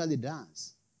hen usually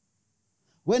does,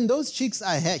 when those chicks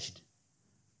are hatched,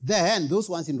 the hen, those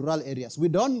ones in rural areas, we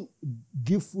don't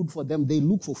give food for them, they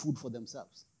look for food for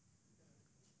themselves.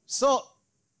 So,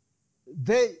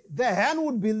 the hen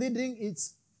would be leading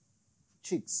its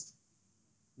chicks.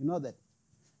 You know that?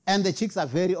 And the chicks are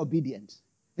very obedient.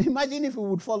 Imagine if we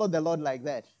would follow the Lord like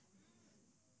that.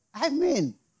 I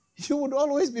mean, you would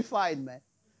always be fine, man.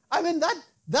 I mean,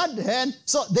 that hen,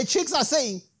 so the chicks are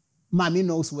saying, Mommy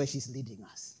knows where she's leading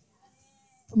us.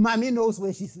 Mommy knows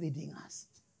where she's leading us.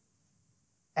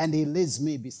 And he leads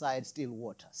me beside still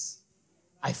waters.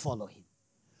 I follow him.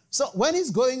 So when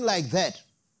he's going like that,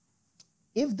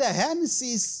 if the hen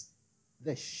sees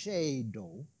the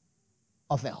shadow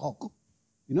of a hawk,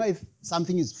 you know, if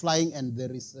something is flying and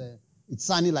there is it's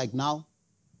sunny like now,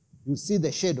 you see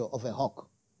the shadow of a hawk.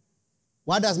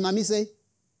 What does Mommy say?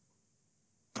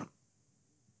 I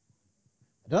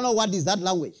don't know what is that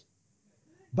language.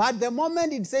 But the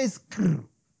moment it says,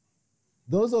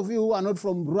 those of you who are not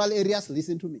from rural areas,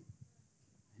 listen to me.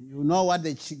 You know what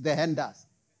the hen does.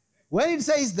 When it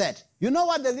says that, you know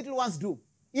what the little ones do?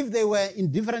 If they were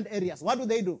in different areas, what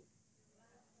do?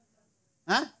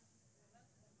 Huh?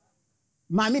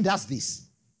 Mommy does this.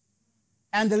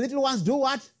 And the little ones do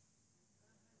what?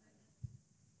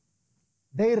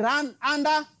 They run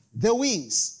under the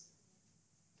wings.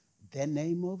 The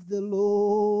name of the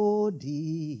Lord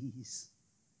is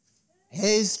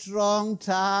a strong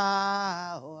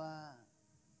tower.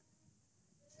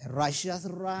 The righteous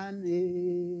run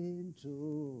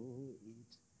into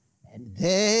it, and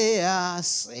they are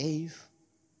safe.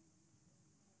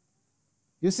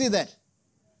 You see that?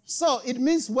 So it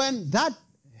means when that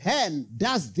hen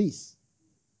does this,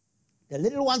 the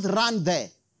little ones run there,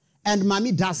 and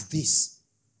mommy does this.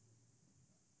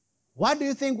 What do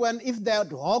you think if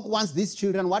the hawk wants these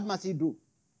children, what must he do?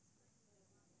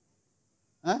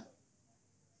 Huh?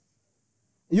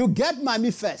 You get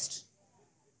mommy first.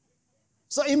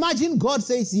 So imagine God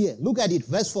says here, look at it,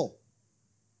 verse 4.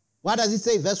 What does it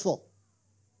say, verse 4?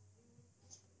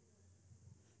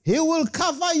 He will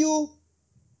cover you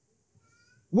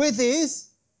with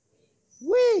his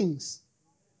wings.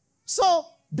 So,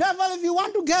 devil, if you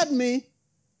want to get me,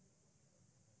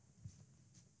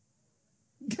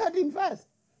 get him first.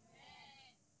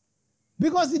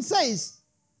 Because it says,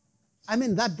 I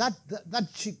mean, that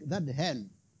chick, that hen,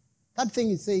 that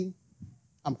thing is saying,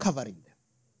 I'm covering them.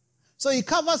 So he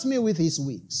covers me with his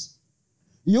wings.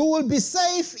 You will be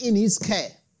safe in his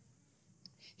care.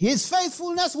 His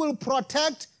faithfulness will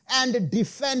protect and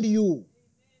defend you.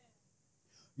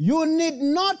 You need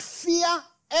not fear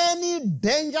any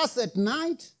dangers at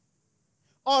night,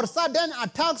 or sudden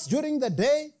attacks during the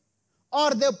day,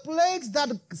 or the plagues that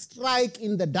strike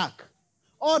in the dark,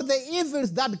 or the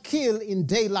evils that kill in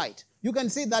daylight. You can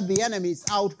see that the enemy is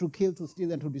out to kill, to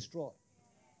steal, and to destroy.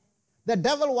 The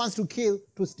devil wants to kill,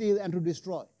 to steal, and to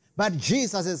destroy. But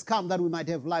Jesus has come that we might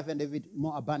have life and have it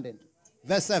more abundantly.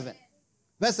 Verse 7.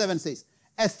 Verse 7 says,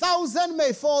 1,000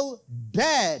 may fall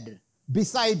dead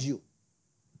beside you,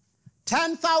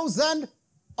 10,000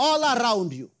 all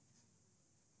around you,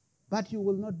 but you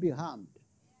will not be harmed.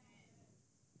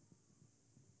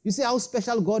 You see how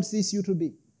special God sees you to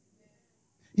be.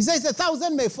 He says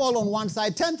 1,000 may fall on one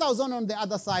side, 10,000 on the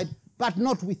other side, but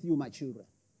not with you, my children.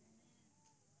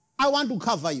 I want to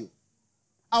cover you.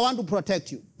 I want to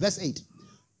protect you. Verse 8.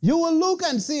 You will look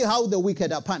and see how the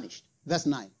wicked are punished. Verse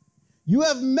 9. You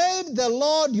have made the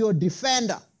Lord your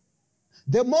defender,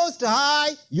 the Most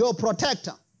High your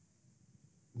protector.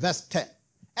 Verse 10.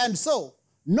 And so,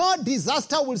 no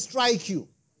disaster will strike you.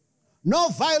 No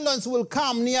violence will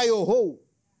come near your home.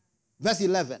 Verse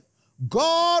 11.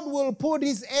 God will put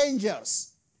his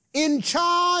angels in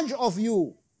charge of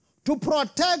you to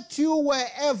protect you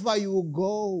wherever you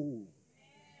go.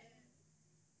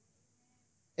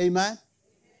 Amen?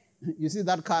 You see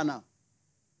that car now?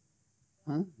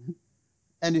 Huh?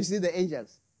 And you see the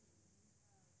angels.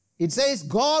 It says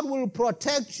God will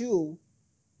protect you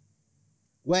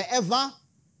wherever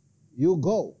you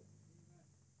go.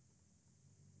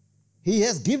 He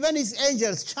has given his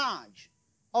angels charge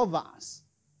over us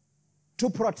to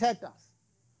protect us,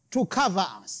 to cover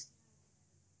us.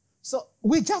 So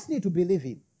we just need to believe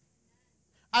him.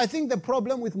 I think the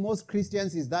problem with most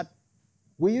Christians is that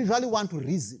we usually want to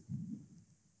reason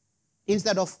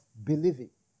instead of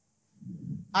believing.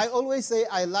 I always say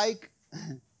I like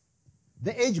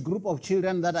the age group of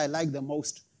children that I like the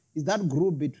most is that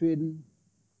group between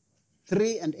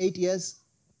 3 and 8 years.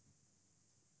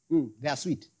 They are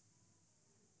sweet.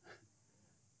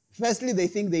 Firstly, they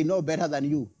think they know better than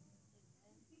you.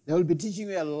 They will be teaching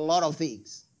you a lot of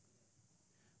things.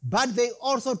 But they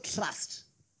also trust.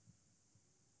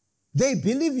 They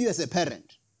believe you as a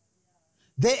parent.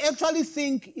 They actually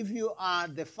think if you are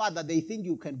the father, they think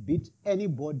you can beat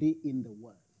anybody in the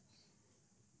world.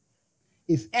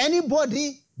 If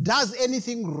anybody does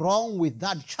anything wrong with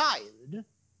that child,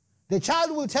 the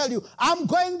child will tell you, I'm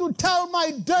going to tell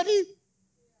my daddy.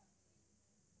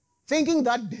 Thinking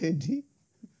that daddy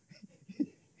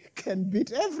can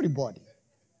beat everybody.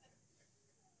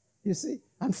 You see,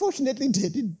 unfortunately,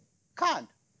 daddy can't.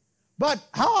 But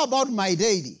how about my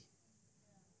daddy?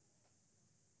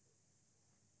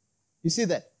 You see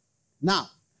that? Now,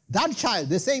 that child,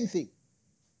 the same thing.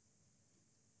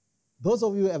 Those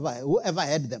of you who ever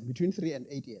had them between 3 and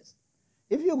 8 years.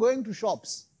 If you're going to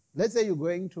shops, let's say you're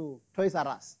going to Toys R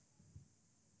Us,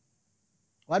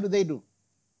 what do?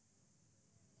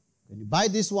 When you buy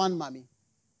this one, mommy,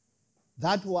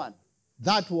 that one,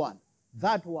 that one,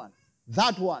 that one,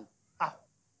 that one.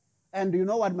 And you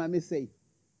know what mommy say?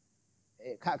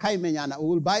 Kai menyana, we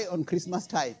will buy on Christmas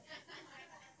time.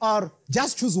 Or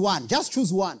just choose one, just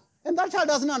choose one. And that child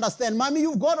doesn't understand. Mommy,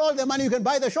 you've got all the money, you can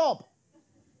buy the shop.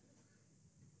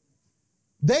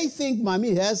 They think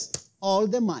mommy has all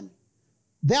the money.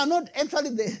 They are not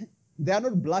actually, they are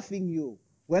not bluffing you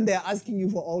when they are asking you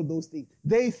for all those things.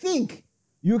 They think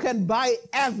you can buy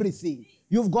everything.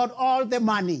 You've got all the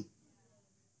money.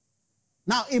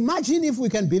 Now imagine if we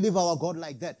can believe our God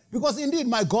like that. Because indeed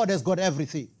my God has got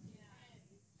everything.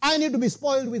 I need to be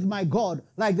spoiled with my God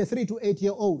like the 3 to 8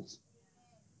 year olds.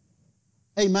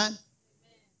 Amen.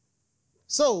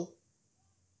 So,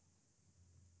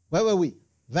 where were we?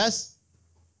 Verse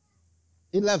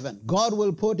 11. God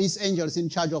will put his angels in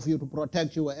charge of you to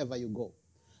protect you wherever you go.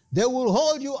 They will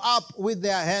hold you up with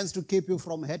their hands to keep you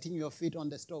from hitting your feet on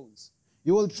the stones.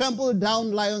 You will trample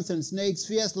down lions and snakes,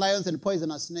 fierce lions and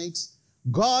poisonous snakes.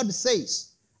 God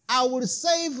says, I will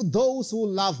save those who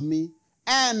love me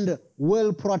and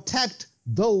will protect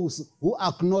those who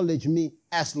acknowledge me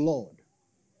as Lord.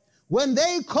 When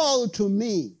they call to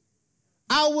me,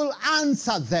 I will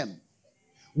answer them.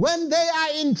 When they are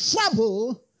in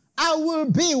trouble, I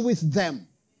will be with them.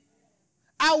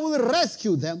 I will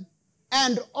rescue them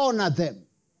and honor them.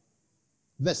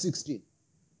 Verse 16.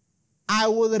 I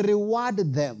will reward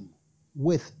them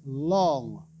with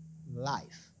long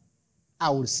life. I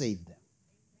will save them.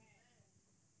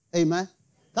 Amen.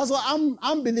 That's why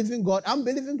I'm believing God. I'm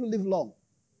believing to live long.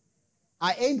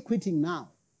 I ain't quitting now.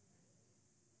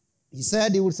 He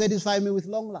said he will satisfy me with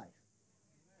long life.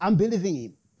 I'm believing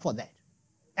him for that.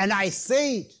 And I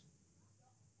say it.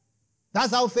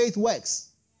 That's how faith works.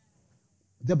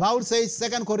 The Bible says,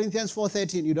 2 Corinthians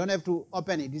 4:13, you don't have to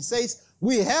open it. It says,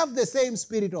 we have the same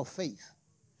spirit of faith.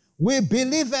 We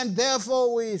believe and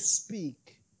therefore we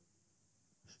speak.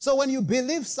 So when you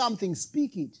believe something,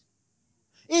 speak it.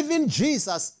 Even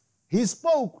Jesus, he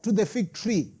spoke to the fig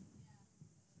tree.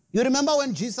 You remember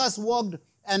when Jesus walked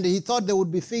and he thought there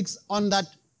would be figs on that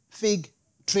fig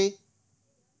tree?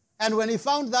 And when he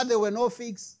found that there were no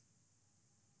figs,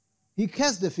 he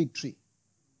cursed the fig tree.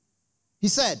 He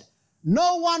said,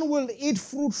 no one will eat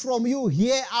fruit from you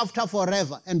hereafter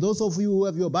forever. And those of you who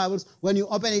have your Bibles, when you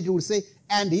open it, you will say,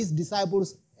 and his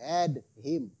disciples had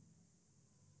him.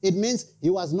 It means he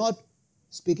was not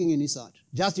speaking in his heart,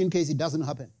 just in case it doesn't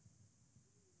happen.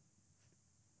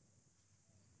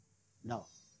 No.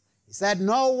 He said,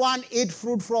 no one eat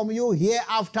fruit from you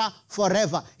hereafter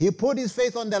forever. He put his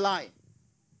faith on the line.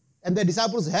 And the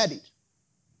disciples heard it.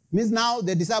 Means now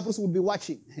the disciples would be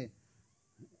watching.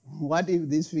 What if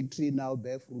this fig tree now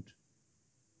bear fruit?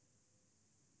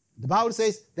 The Bible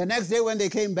says the next day when they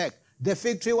came back, the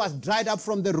fig tree was dried up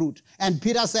from the root. And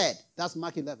Peter said, that's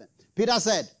Mark 11. Peter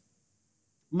said,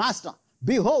 Master,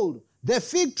 behold, the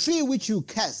fig tree which you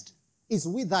cursed is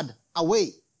withered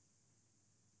away.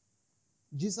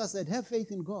 Jesus said, have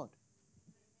faith in God.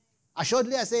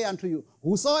 Assuredly I say unto you,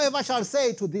 whosoever shall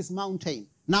say to this mountain,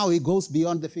 now he goes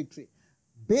beyond the fig tree,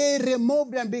 be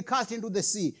removed and be cast into the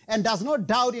sea, and does not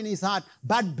doubt in his heart,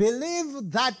 but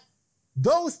believe that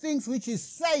those things which he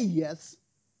saith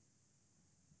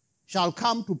shall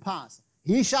come to pass.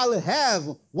 He shall have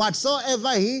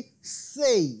whatsoever he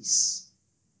says.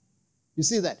 You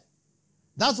see that?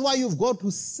 That's why you've got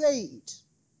to say it.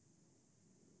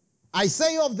 I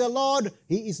say of the Lord,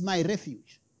 he is my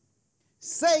refuge.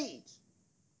 Say it.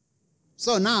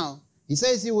 So now, he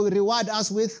says he will reward us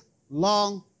with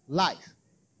long life.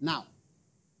 Now,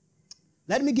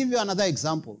 let me give you another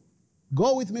example.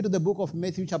 Go with me to the book of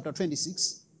Matthew chapter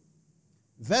 26,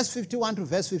 verse 51 to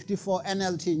verse 54,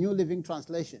 NLT, New Living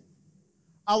Translation.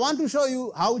 I want to show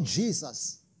you how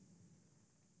Jesus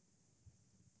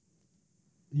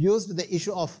used the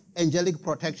issue of angelic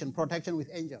protection, protection with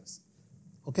angels.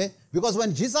 Okay? Because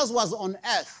when Jesus was on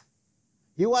earth,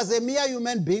 he was a mere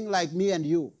human being like me and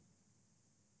you.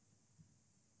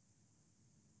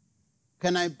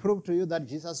 Can I prove to you that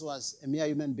Jesus was a mere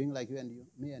human being like you and you,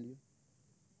 me and you?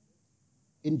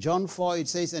 In John 4, it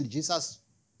says, and Jesus,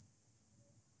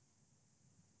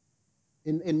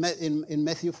 in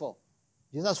Matthew 4,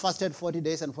 Jesus fasted 40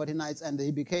 days and 40 nights, and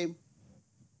he became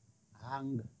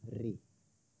hungry.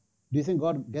 Do you think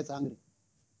God gets hungry?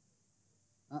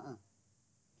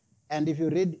 And if you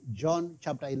read John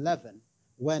chapter 11,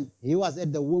 when he was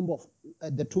at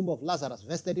the tomb of Lazarus,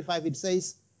 verse 35, it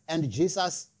says, and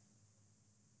Jesus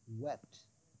wept.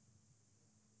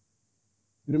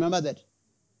 You remember that?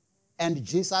 And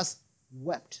Jesus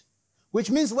wept. Which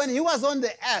means when he was on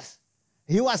the earth,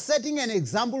 he was setting an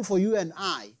example for you and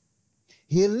I.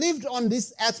 He lived on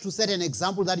this earth to set an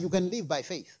example that you can live by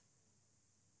faith.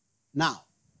 Now,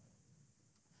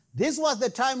 this was the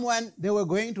time when they were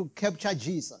going to capture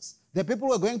Jesus. The people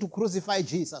were going to crucify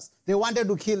Jesus. They wanted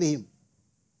to kill him.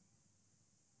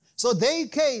 So they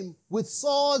came with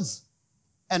swords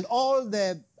and all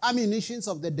the ammunitions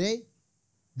of the day.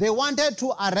 They wanted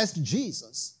to arrest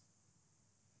Jesus.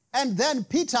 And then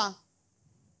Peter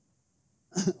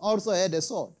also had a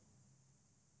sword.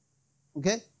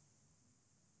 Okay?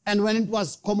 And when it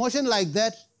was commotion like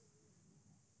that,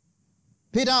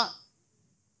 Peter,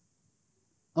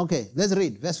 okay, let's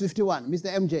read verse 51,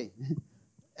 Mr. MJ,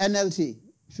 NLT,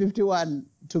 51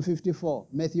 to 54,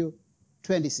 Matthew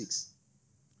 26.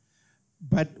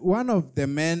 But one of the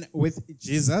men with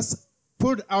Jesus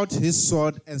pulled out his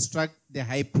sword and struck the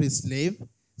high priest's slave,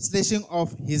 slashing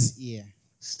off his ear.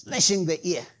 Slashing the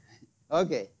ear.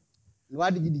 Okay.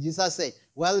 What did Jesus say?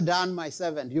 Well done, my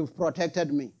servant. You've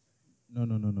protected me.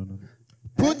 No.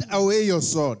 Put away your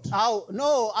sword.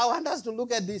 No, I want us to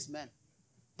look at this, man.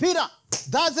 Peter,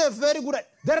 that's a very good idea.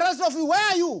 The rest of you,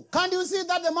 where are you? Can't you see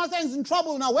that the master is in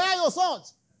trouble now? Where are your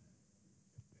swords?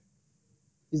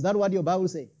 Is that what your Bible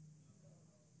says?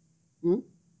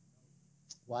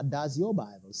 What does your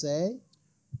Bible say?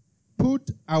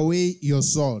 Put away your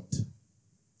sword.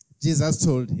 Jesus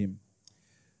told him,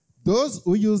 those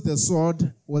who use the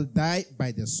sword will die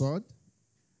by the sword.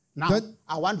 Now,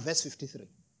 I want verse 53.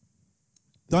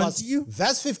 Don't you?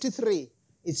 Verse 53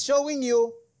 is showing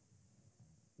you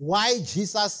why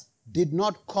Jesus did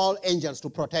not call angels to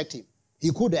protect him.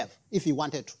 He could have, if he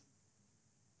wanted to.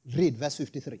 Read verse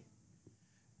 53.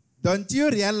 Don't you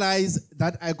realize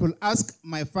that I could ask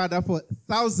my Father for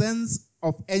thousands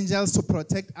of angels to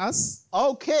protect us?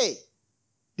 Okay.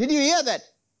 Did you hear that?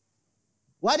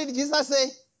 What did Jesus say?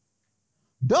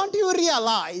 Don't you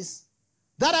realize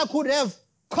that I could have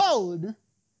called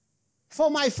for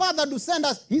my Father to send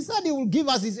us? He said he will give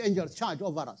us his angels charge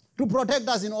over us to protect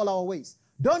us in all our ways.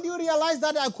 Don't you realize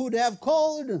that I could have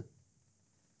called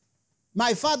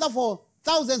my Father for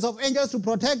thousands of angels to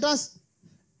protect us?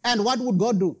 And what would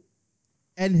God do?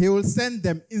 And he will send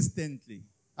them instantly.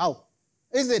 How?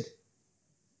 Is it?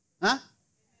 Huh?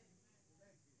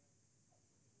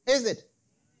 Is it?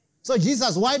 So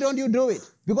Jesus, why don't you do it?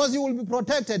 Because you will be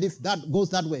protected if that goes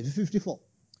that way. 54.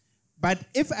 But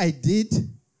if I did,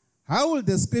 how will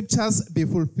the scriptures be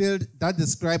fulfilled that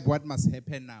describe what must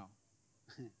happen now?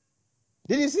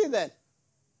 Did you see that?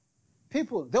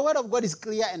 People, the word of God is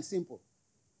clear and simple.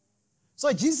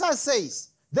 So Jesus says,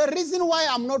 the reason why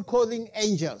I'm not calling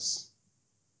angels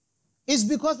is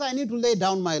because I need to lay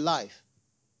down my life.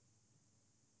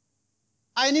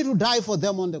 I need to die for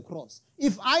them on the cross.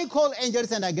 If I call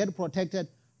angels and I get protected,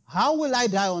 how will I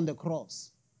die on the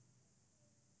cross?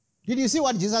 Did you see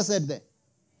what Jesus said there?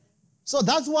 So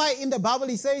that's why in the Bible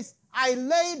he says, I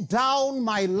lay down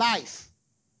my life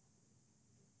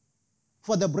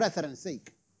for the brethren's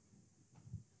sake.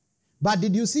 But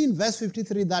did you see in verse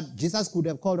 53 that Jesus could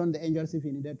have called on the angels if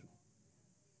he needed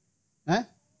to? Eh?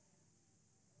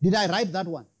 Did I write that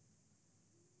one?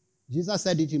 Jesus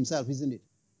said it himself, isn't it?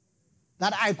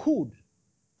 That I could,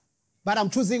 but I'm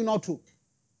choosing not to.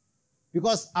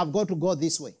 Because I've got to go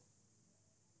this way.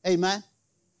 Amen?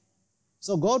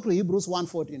 So go to Hebrews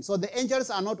 1:14. So the angels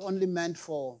are not only meant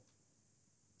for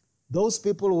those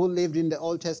people who lived in the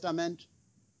Old Testament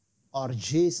or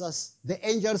Jesus. The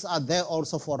angels are there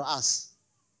also for us.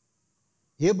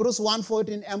 Hebrews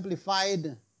 1:14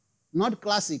 amplified, not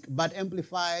classic, but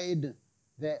amplified,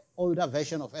 the older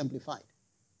version of amplified.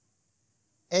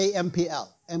 AMPL,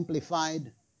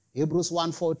 amplified, Hebrews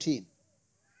 1:14.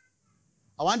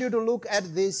 I want you to look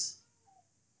at this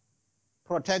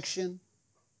protection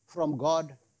from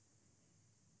God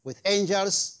with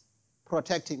angels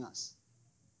protecting us.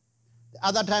 The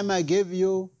other time I gave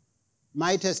you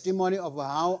my testimony of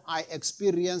how I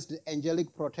experienced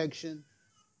angelic protection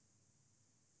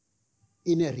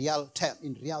in real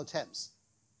terms.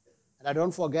 And I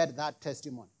don't forget that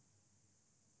testimony.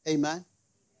 Amen?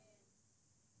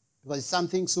 Because it's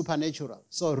something supernatural.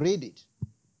 So read it.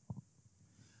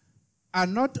 Are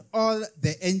not all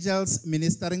the angels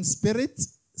ministering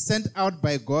spirits sent out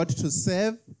by God to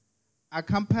serve,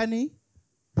 accompany,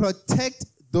 protect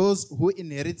those who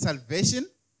inherit salvation?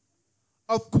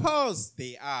 Of course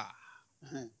they are.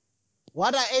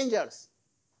 What are angels?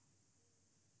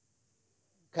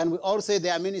 Can we all say they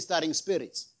are ministering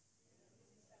spirits?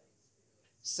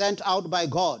 Sent out by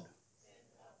God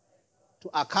to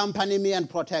accompany me and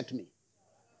protect me.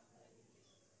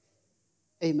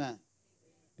 Amen.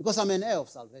 Because I'm an heir of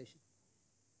salvation.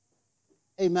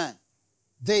 Amen.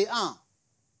 They are.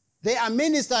 They are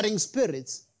ministering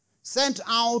spirits sent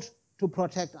out to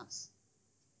protect us.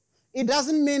 It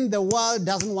doesn't mean the world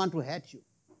doesn't want to hurt you.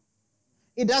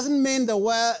 It doesn't mean the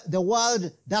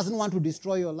world doesn't want to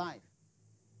destroy your life.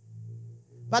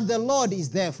 But the Lord is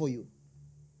there for you.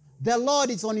 The Lord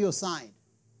is on your side.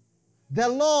 The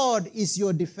Lord is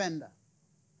your defender.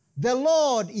 The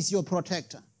Lord is your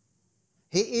protector.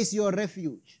 He is your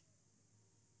refuge.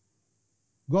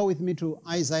 Go with me to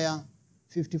Isaiah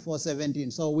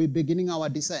 54:17. So we're beginning our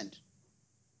descent.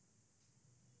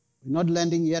 We're not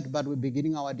landing yet, but we're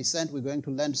beginning our descent. We're going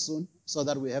to land soon so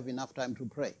that we have enough time to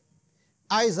pray.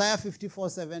 Isaiah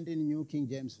 54:17, New King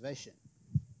James Version.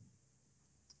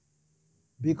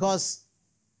 Because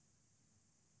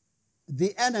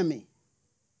the enemy,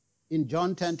 in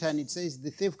John 10:10, it says,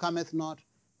 the thief cometh not,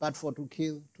 but for to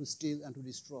kill, to steal, and to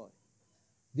destroy.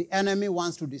 The enemy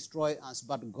wants to destroy us,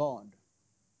 but God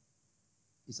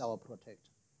is our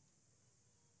protector.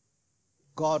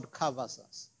 God covers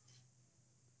us.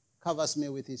 covers me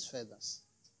with his feathers.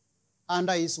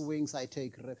 Under his wings I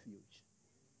take refuge.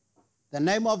 The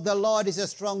name of the Lord is a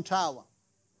strong tower.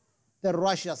 The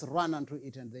righteous run unto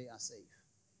it and they are safe.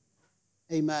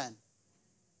 Amen.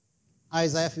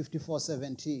 Isaiah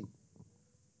 54:17.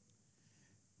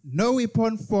 No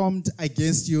weapon formed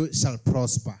against you shall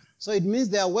prosper. So it means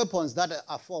there are weapons that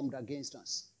are formed against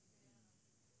us.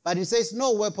 But it says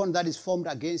no weapon that is formed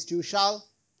against you shall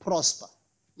prosper.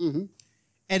 Mm-hmm.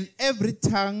 And every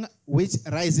tongue which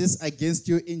rises against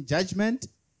you in judgment,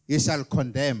 you shall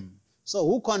condemn. So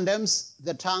who condemns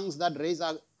the tongues that raise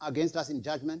against us in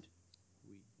judgment?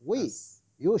 We. Yes.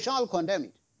 You shall condemn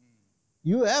it.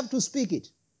 You have to speak it.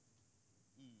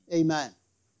 Amen.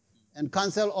 And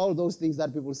cancel all those things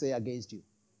that people say against you.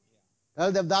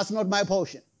 Tell them that's not my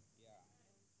portion.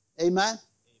 Amen?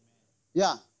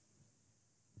 Yeah.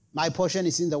 My portion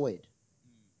is in the word.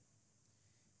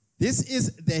 This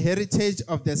is the heritage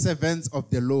of the servants of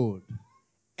the Lord,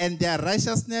 and their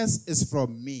righteousness is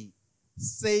from me,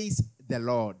 says the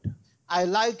Lord. I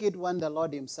like it when the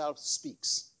Lord himself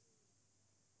speaks.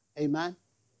 Amen?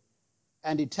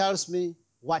 And he tells me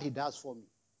what he does for me.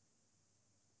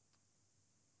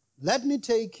 Let me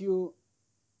give you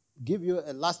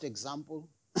a last example.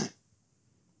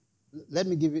 Let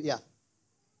me give you, I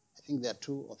think there are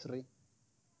 2 or 3.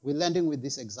 We're landing with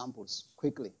these examples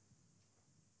quickly.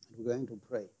 We're going to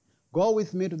pray. Go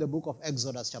with me to the book of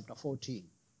Exodus chapter 14.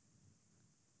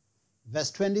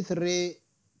 Verse 23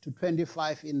 to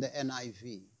 25 in the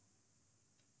NIV.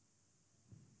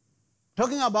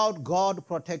 Talking about God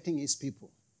protecting his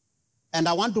people. And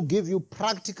I want to give you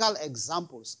practical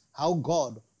examples how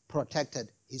God protected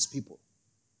his people.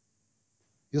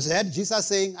 You heard Jesus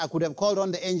saying, I could have called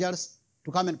on the angels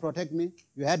to come and protect me.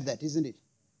 You heard that, isn't it?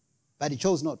 But he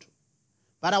chose not to.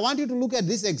 But I want you to look at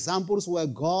these examples where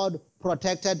God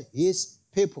protected his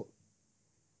people.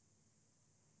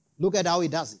 Look at how he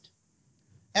does it.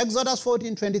 Exodus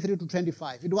 14, 23 to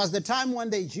 25. It was the time when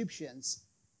the Egyptians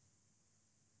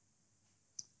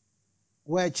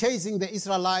were chasing the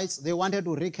Israelites. They wanted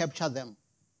to recapture them.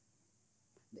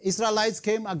 The Israelites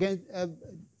came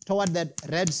toward the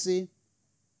Red Sea,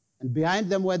 and behind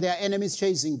them were their enemies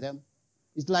chasing them.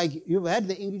 It's like you've heard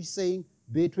the English saying,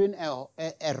 between a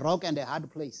rock and a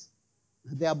hard place.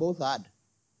 They are both hard.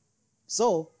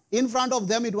 So, in front of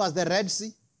them it was the Red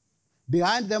Sea.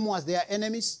 Behind them was their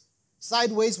enemies.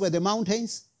 Sideways were the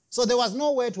mountains. So there was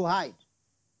nowhere to hide.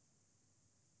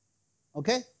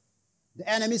 Okay? The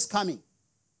enemy's coming.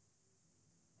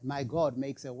 And my God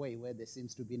makes a way where there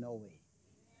seems to be no way.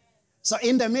 So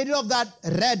in the middle of that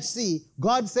Red Sea,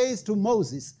 God says to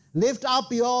Moses, lift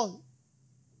up your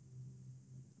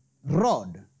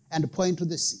rod and point to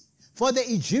the sea. For the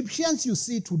Egyptians you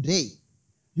see today,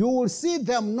 you will see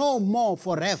them no more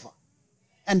forever.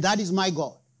 And that is my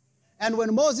God. And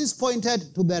when Moses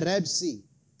pointed to the Red Sea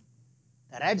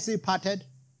parted,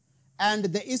 and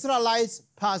the Israelites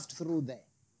passed through there.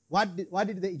 What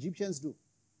did the Egyptians do?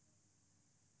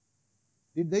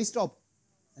 Did they stop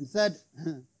and said,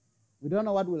 we don't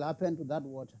know what will happen to that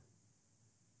water?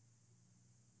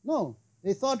 No,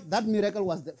 they thought that miracle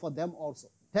was for them also.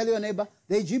 Tell your neighbor,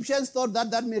 the Egyptians thought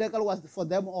that miracle was for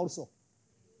them also.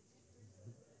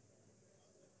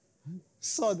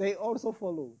 So they also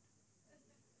followed.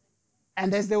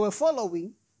 And as they were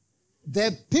following,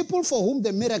 the people for whom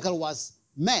the miracle was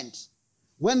meant,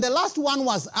 when the last one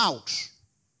was out,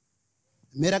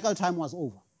 miracle time was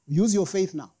over. Use your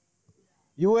faith now.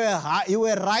 You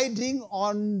were riding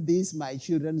on this, my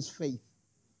children's faith.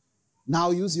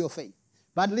 Now use your faith.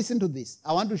 But listen to this.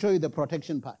 I want to show you the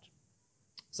protection part.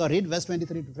 So read verse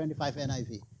 23 to 25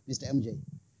 NIV, Mr. MJ.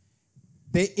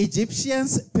 The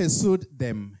Egyptians pursued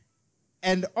them,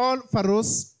 and all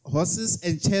Pharaoh's horses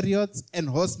and chariots and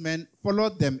horsemen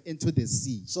followed them into the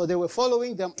sea. So they were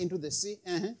following them into the sea.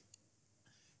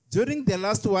 During the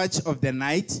last watch of the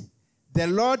night, the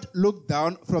Lord looked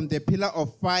down from the pillar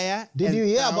of fire. Did you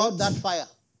hear about that fire?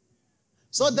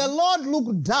 So the Lord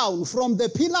looked down from the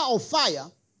pillar of fire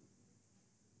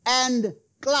and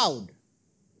cloud.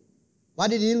 What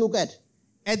did he look at?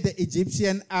 At the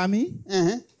Egyptian army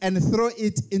and throw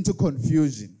it into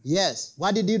confusion. Yes.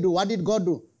 What did he do? What did God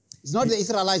do? It's not the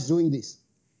Israelites doing this.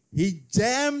 He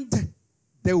jammed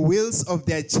the wheels of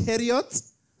their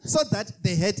chariots so that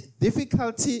they had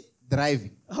difficulty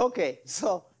driving. Okay,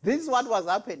 so this is what was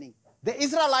happening. The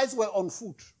Israelites were on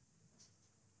foot.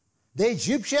 The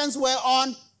Egyptians were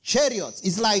on chariots.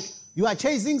 It's like you are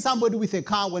chasing somebody with a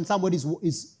car when somebody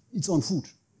is on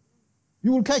foot.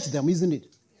 You will catch them, isn't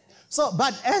it? So,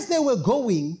 but as they were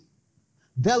going,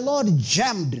 the Lord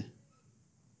jammed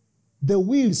the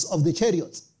wheels of the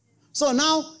chariots So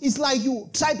now it's like you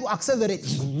try to accelerate.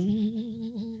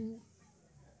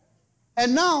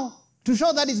 And now, to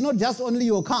show that it's not just only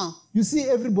your car, you see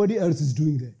everybody else is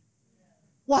doing that.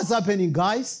 What's happening,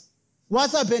 guys?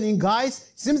 What's happening,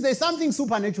 guys? Seems there's something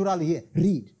supernatural here.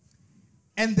 Read.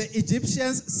 And the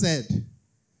Egyptians said,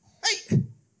 hey,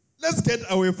 let's get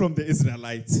away from the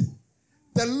Israelites.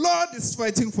 The Lord is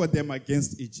fighting for them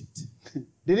against Egypt.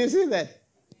 Did you see that?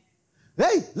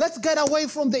 Hey, let's get away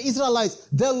from the Israelites.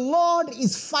 The Lord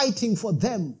is fighting for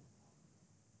them.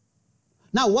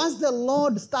 Now, once the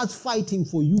Lord starts fighting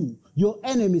for you, your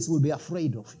enemies will be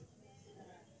afraid of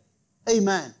you.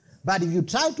 Amen. But if you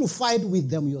try to fight with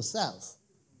them yourself,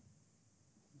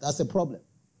 that's a problem.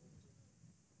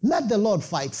 Let the Lord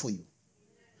fight for you.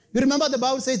 You remember the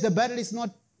Bible says the battle is not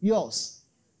yours.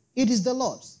 It is the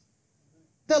Lord's.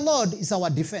 The Lord is our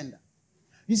defender.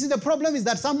 You see, the problem is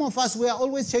that some of us, we are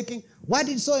always checking, what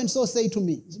did so-and-so say to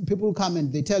me? People come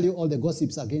and they tell you all the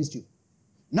gossips against you.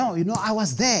 No, I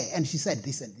was there and she said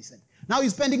this and this. Now you're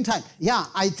spending time. Yeah,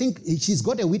 I think she's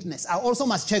got a witness. I also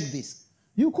must check this.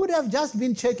 You could have just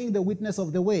been checking the witness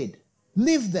of the word.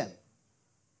 Leave them.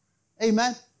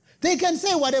 Amen. They can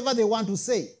say whatever they want to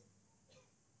say.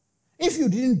 If you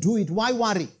didn't do it, why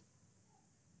worry?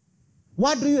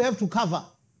 What do you have to cover?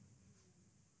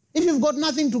 If you've got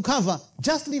nothing to cover,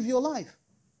 just live your life.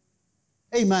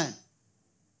 Amen.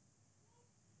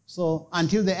 So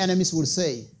until the enemies will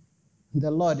say, the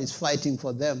Lord is fighting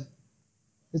for them,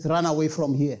 let's run away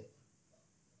from here.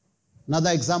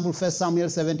 Another example, 1 Samuel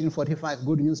 17:45,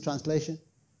 Good News Translation.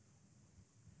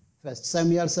 1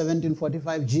 Samuel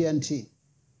 17:45, GNT.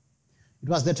 It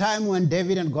was the time when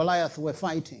David and Goliath were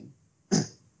fighting.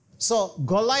 So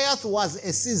Goliath was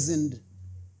a seasoned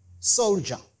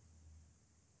soldier.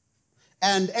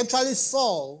 And actually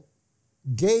Saul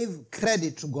gave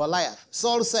credit to Goliath.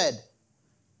 Saul said,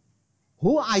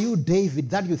 who are you, David,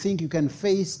 that you think you can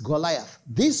face Goliath?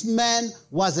 This man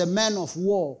was a man of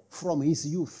war from his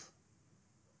youth.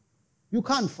 You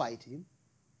can't fight him.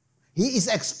 He is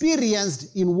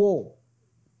experienced in war.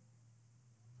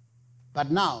 But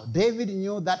now, David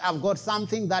knew that I've got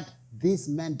something that this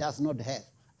man does not have.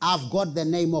 I've got the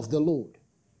name of the Lord.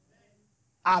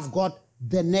 I've got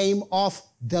the name of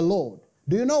the Lord.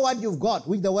 Do you know what you've got,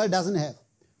 which the world doesn't have?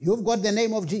 You've got the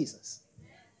name of Jesus.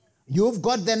 You've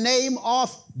got the name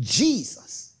of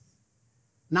Jesus.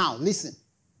 Now, listen.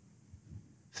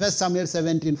 1 Samuel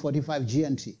 17:45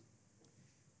 GNT.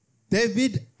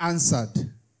 David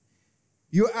answered,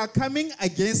 you are coming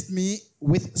against me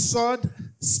with sword,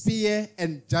 spear,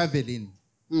 and javelin.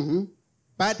 Mm-hmm.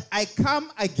 But I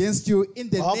come against you in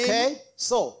the name... Okay,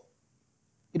 so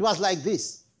it was like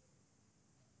this.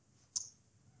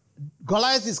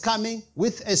 Goliath is coming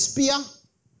with a spear,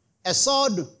 a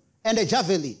sword, and a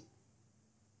javelin.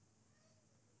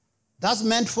 That's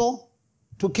meant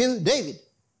to kill David.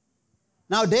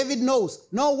 Now David knows,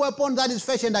 no weapon that is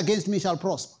fashioned against me shall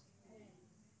prosper.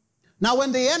 Now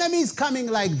when the enemy is coming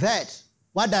like that,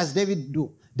 what does David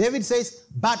do? David says,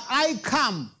 but I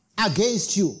come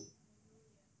against you.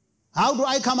 How do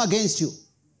I come against you?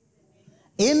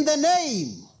 In the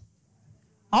name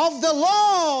of the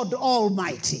Lord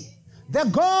Almighty, the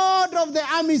God of the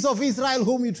armies of Israel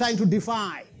whom you're trying to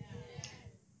defy.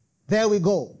 There we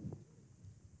go.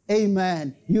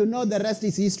 Amen. You know the rest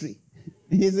is history,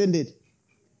 isn't it?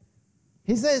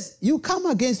 He says, you come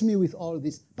against me with all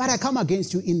this, but I come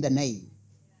against you in the name.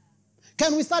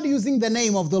 Can we start using the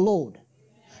name of the Lord?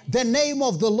 The name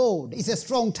of the Lord is a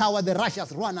strong tower. The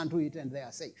righteous run unto it and they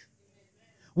are safe.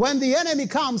 When the enemy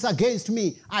comes against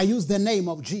me, I use the name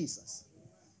of Jesus.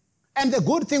 And the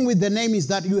good thing with the name is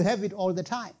that you have it all the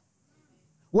time.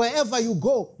 Wherever you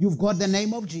go, you've got the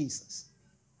name of Jesus.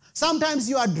 Sometimes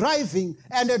you are driving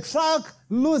and a truck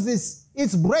loses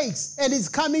its brakes and it's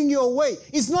coming your way.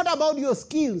 It's not about your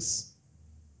skills.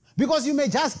 Because you may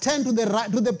just turn to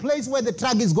the place where the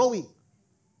truck is going.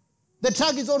 The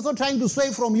truck is also trying to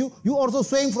sway from you. You're also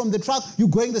swaying from the truck. You're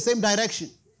going the same direction.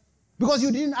 Because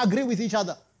you didn't agree with each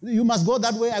other. You must go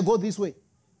that way, I go this way.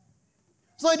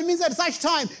 So it means at such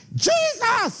time,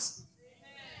 Jesus!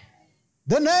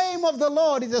 The name of the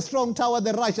Lord is a strong tower.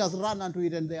 The righteous run unto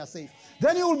it and they are safe.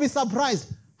 Then you will be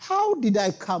surprised. How did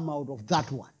I come out of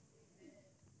that one?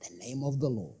 The name of the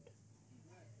Lord.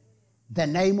 The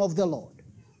name of the Lord.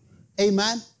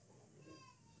 Amen?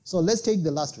 So let's take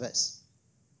the last verse.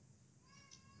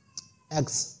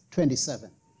 Acts 27.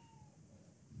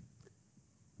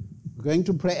 We're going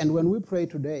to pray, and when we pray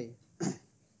today, I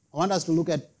want us to look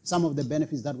at some of the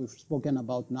benefits that we've spoken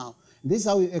about now. This is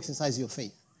how you exercise your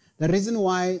faith. The reason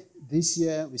why this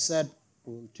year we said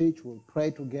we'll teach, we'll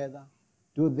pray together,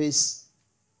 do this,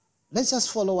 Let's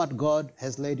just follow what God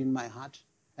has laid in my heart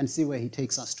and see where he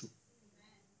takes us to.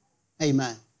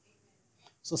 Amen.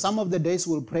 So some of the days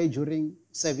we'll pray during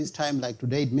service time like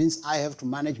today. It means I have to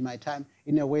manage my time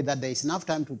in a way that there is enough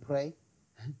time to pray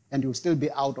and you'll still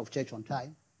be out of church on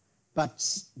time. But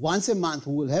once a month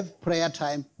we will have prayer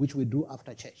time which we do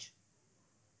after church.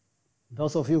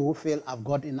 Those of you who feel I've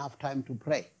got enough time to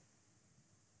pray.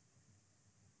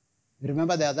 You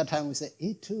remember the other time we said,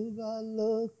 Ituba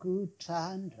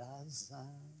lokutandaza.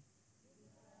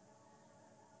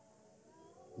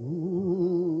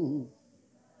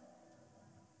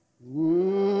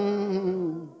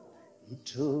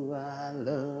 Ituba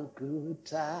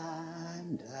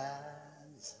lokutandaza.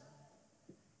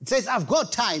 It says, I've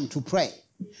got time to pray,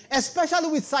 especially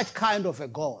with such kind of a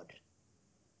God.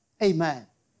 Amen.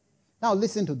 Now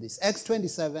listen to this. Acts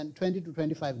 27, 20 to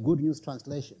 25, Good News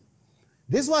Translation.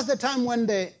 This was the time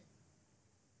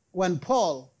when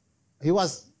Paul, he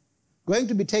was going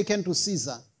to be taken to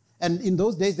Caesar. And in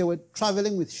those days, they were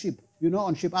traveling with ship. You know,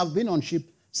 on ship. I've been on ship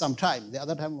sometime. The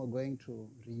other time we were going to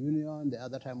Reunion. The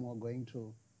other time we were going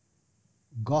to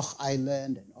Gough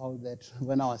Island and all that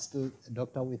when I was still a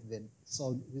doctor with the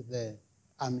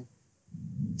army.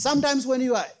 Sometimes when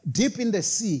you are deep in the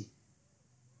sea,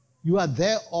 you are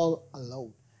there all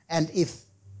alone. And if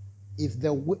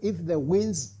the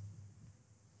winds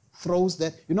throws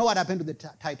that, you know what happened to the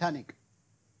Titanic,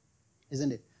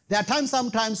 isn't it? There are times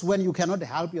sometimes when you cannot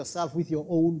help yourself with your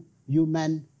own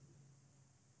human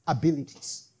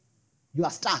abilities. You are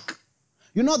stuck.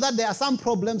 You know that there are some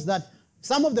problems that,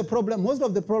 most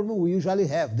of the problem we usually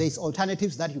have, there's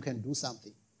alternatives that you can do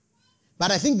something.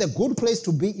 But I think the good place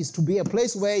to be is to be a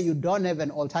place where you don't have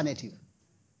an alternative,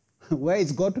 where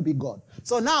it's got to be God.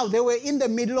 So now they were in the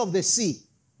middle of the sea,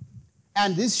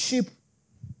 and this ship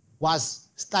was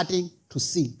starting to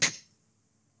sink.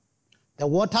 The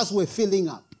waters were filling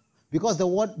up because the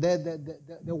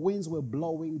winds were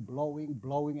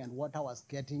blowing, and water was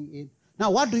getting in. Now,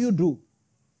 what do?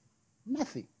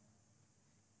 Nothing.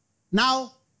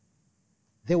 Now,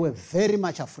 they were very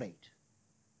much afraid.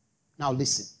 Now,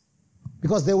 listen,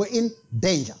 because they were in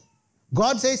danger.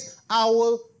 God says,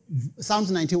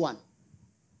 Psalms 91,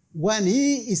 when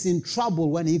he is in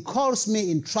trouble, when he calls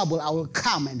me in trouble, I will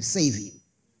come and save him.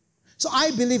 So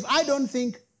I don't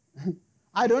think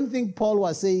Paul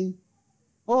was saying,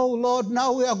 oh Lord,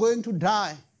 now we are going to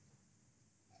die.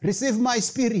 Receive my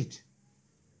spirit.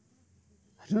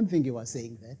 I don't think he was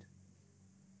saying that.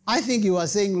 I think he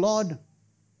was saying, Lord,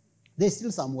 there's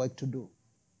still some work to do.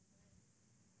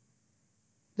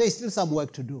 There's still some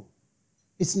work to do.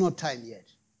 It's not time yet.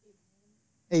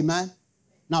 Amen?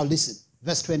 Now listen,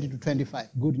 verse 20 to 25,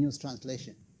 Good News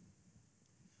Translation.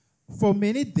 For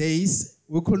many days,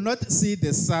 we could not see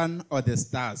the sun or the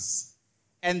stars,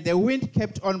 and the wind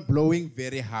kept on blowing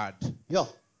very hard. Yeah.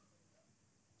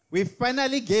 We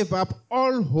finally gave up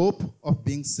all hope of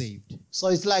being saved. So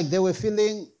it's like they were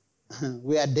feeling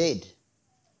we are dead,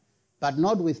 but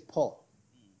not with Paul,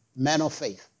 man of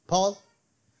faith. Paul,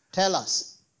 tell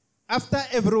us. After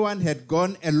everyone had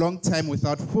gone a long time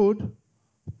without food,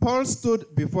 Paul stood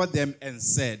before them and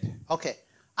said, okay,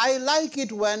 I like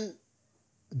it when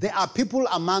there are people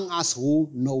among us who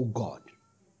know God.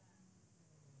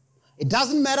 It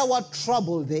doesn't matter what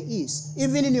trouble there is,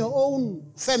 even in your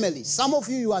own family. Some of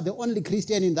you are the only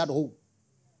Christian in that home.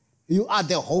 You are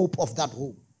the hope of that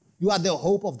home. You are the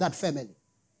hope of that family.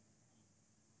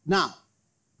 Now,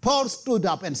 Paul stood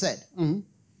up and said,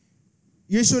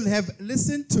 you should have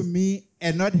listened to me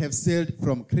and not have sailed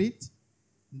from Crete.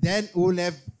 Then we would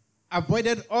have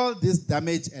avoided all this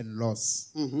damage and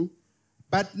loss.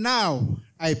 But now,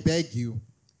 I beg you,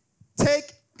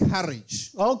 take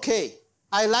courage. Okay,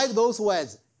 I like those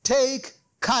words. Take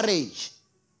courage.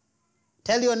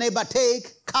 Tell your neighbor,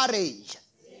 take courage.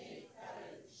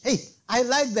 Hey, I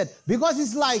like that because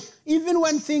it's like, even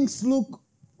when things look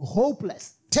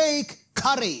hopeless, take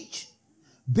courage.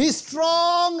 Be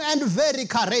strong and very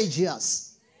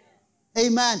courageous.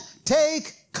 Amen.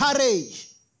 Take courage.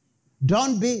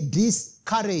 Don't be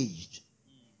discouraged.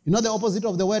 You know the opposite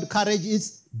of the word courage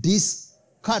is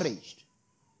discouraged.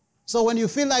 So when you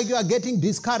feel like you are getting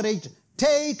discouraged,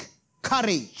 take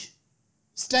courage.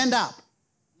 Stand up.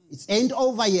 It ain't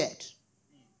over yet.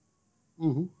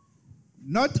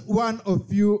 Not one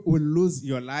of you will lose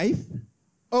your life.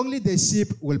 Only the ship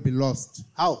will be lost.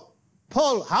 How?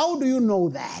 Paul, how do you know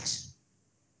that?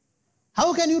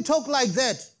 How can you talk like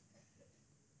that?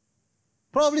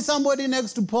 Probably somebody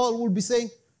next to Paul will be saying,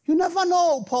 you never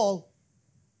know, Paul.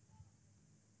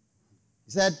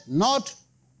 He said, not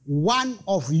one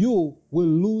of you will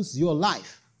lose your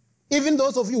life. Even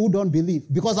those of you who don't believe,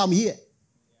 because I'm here.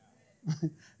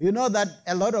 You know that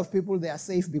a lot of people, they are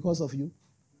safe because of you.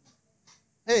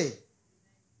 Hey,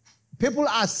 people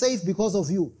are safe because of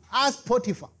you. Ask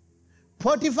Potiphar.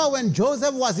 Potiphar, when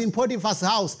Joseph was in Potiphar's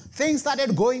house, things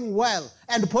started going well.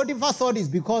 And Potiphar thought it's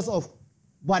because of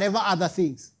whatever other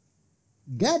things.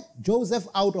 Get Joseph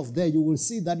out of there, you will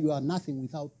see that you are nothing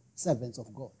without servants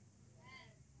of God.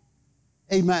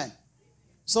 Amen.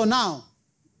 So now,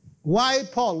 why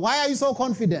Paul? Why are you so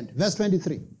confident? Verse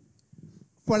 23.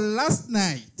 For last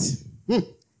night,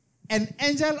 an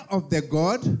angel of the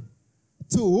God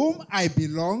to whom I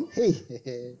belong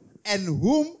and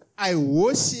whom I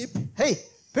worship. Hey,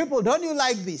 people, don't you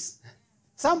like this?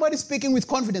 Somebody speaking with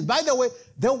confidence. By the way,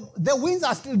 the winds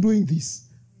are still doing this.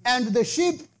 And the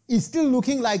ship is still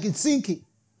looking like it's sinking.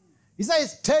 He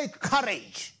says, take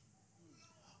courage.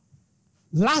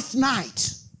 Last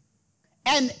night,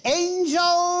 an angel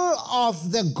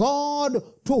of the God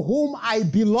to whom I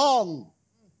belong.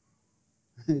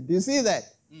 Do you see that?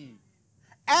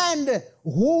 And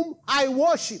whom I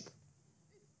worship.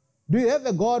 Do you have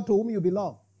a God to whom you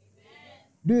belong? Amen.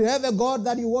 Do you have a God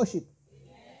that you worship?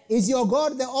 Amen. Is your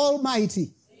God the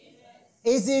Almighty? Amen.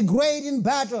 Is He great in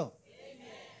battle? Amen.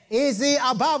 Is He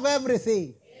above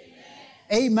everything?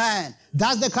 Amen. Amen.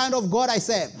 That's the kind of God I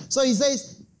serve. So he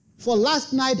says, for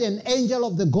last night an angel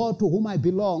of the God to whom I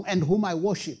belong and whom I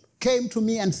worship came to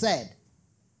me and said,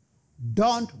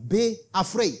 don't be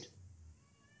afraid.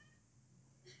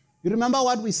 You remember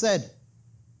what we said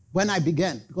when I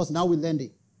began? Because now we're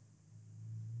landing.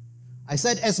 I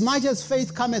said, as much as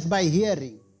faith cometh by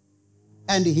hearing,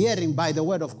 and hearing by the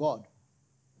word of God.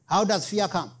 How does fear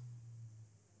come?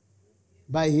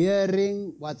 By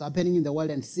hearing what's happening in the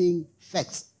world and seeing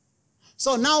facts.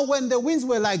 So now when the winds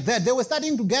were like that, they were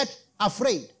starting to get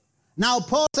afraid. Now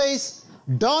Paul says,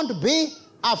 don't be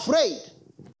afraid.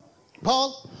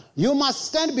 Paul, you must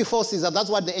stand before Caesar. That's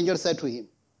what the angel said to him.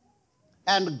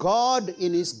 And God,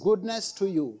 in his goodness to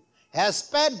you, has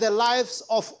spared the lives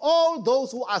of all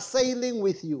those who are sailing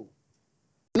with you.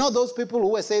 You know those people who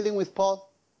were sailing with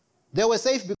Paul? They were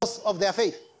safe because of their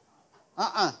faith.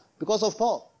 Because of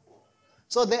Paul.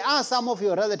 So there are some of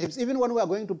your relatives, even when we are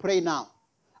going to pray now,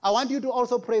 I want you to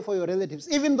also pray for your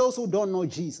relatives, even those who don't know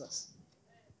Jesus.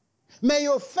 May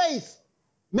your faith,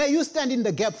 may you stand in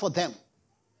the gap for them.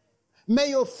 May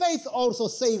your faith also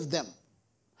save them.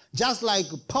 Just like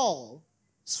Paul's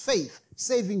faith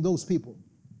saving those people.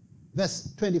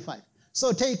 Verse 25.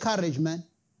 So take courage, man,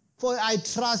 for I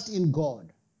trust in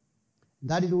God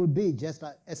that it will be just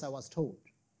as I was told.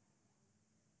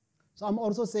 So I'm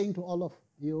also saying to all of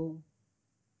you,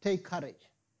 take courage.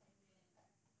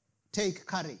 Take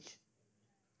courage.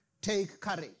 Take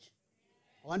courage.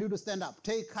 I want you to stand up.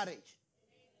 Take courage.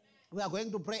 We are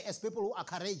going to pray as people who are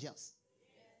courageous.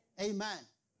 Amen.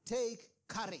 Take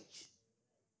courage.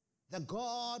 The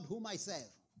God whom I serve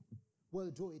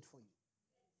will do it for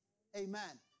you.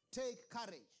 Amen. Take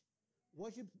courage.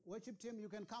 Worship team, you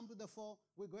can come to the fore.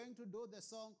 We're going to do the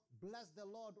song, Bless the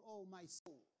Lord, oh my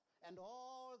soul, and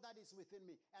all that is within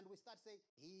me. And we start saying,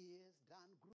 He has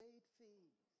done great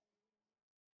things.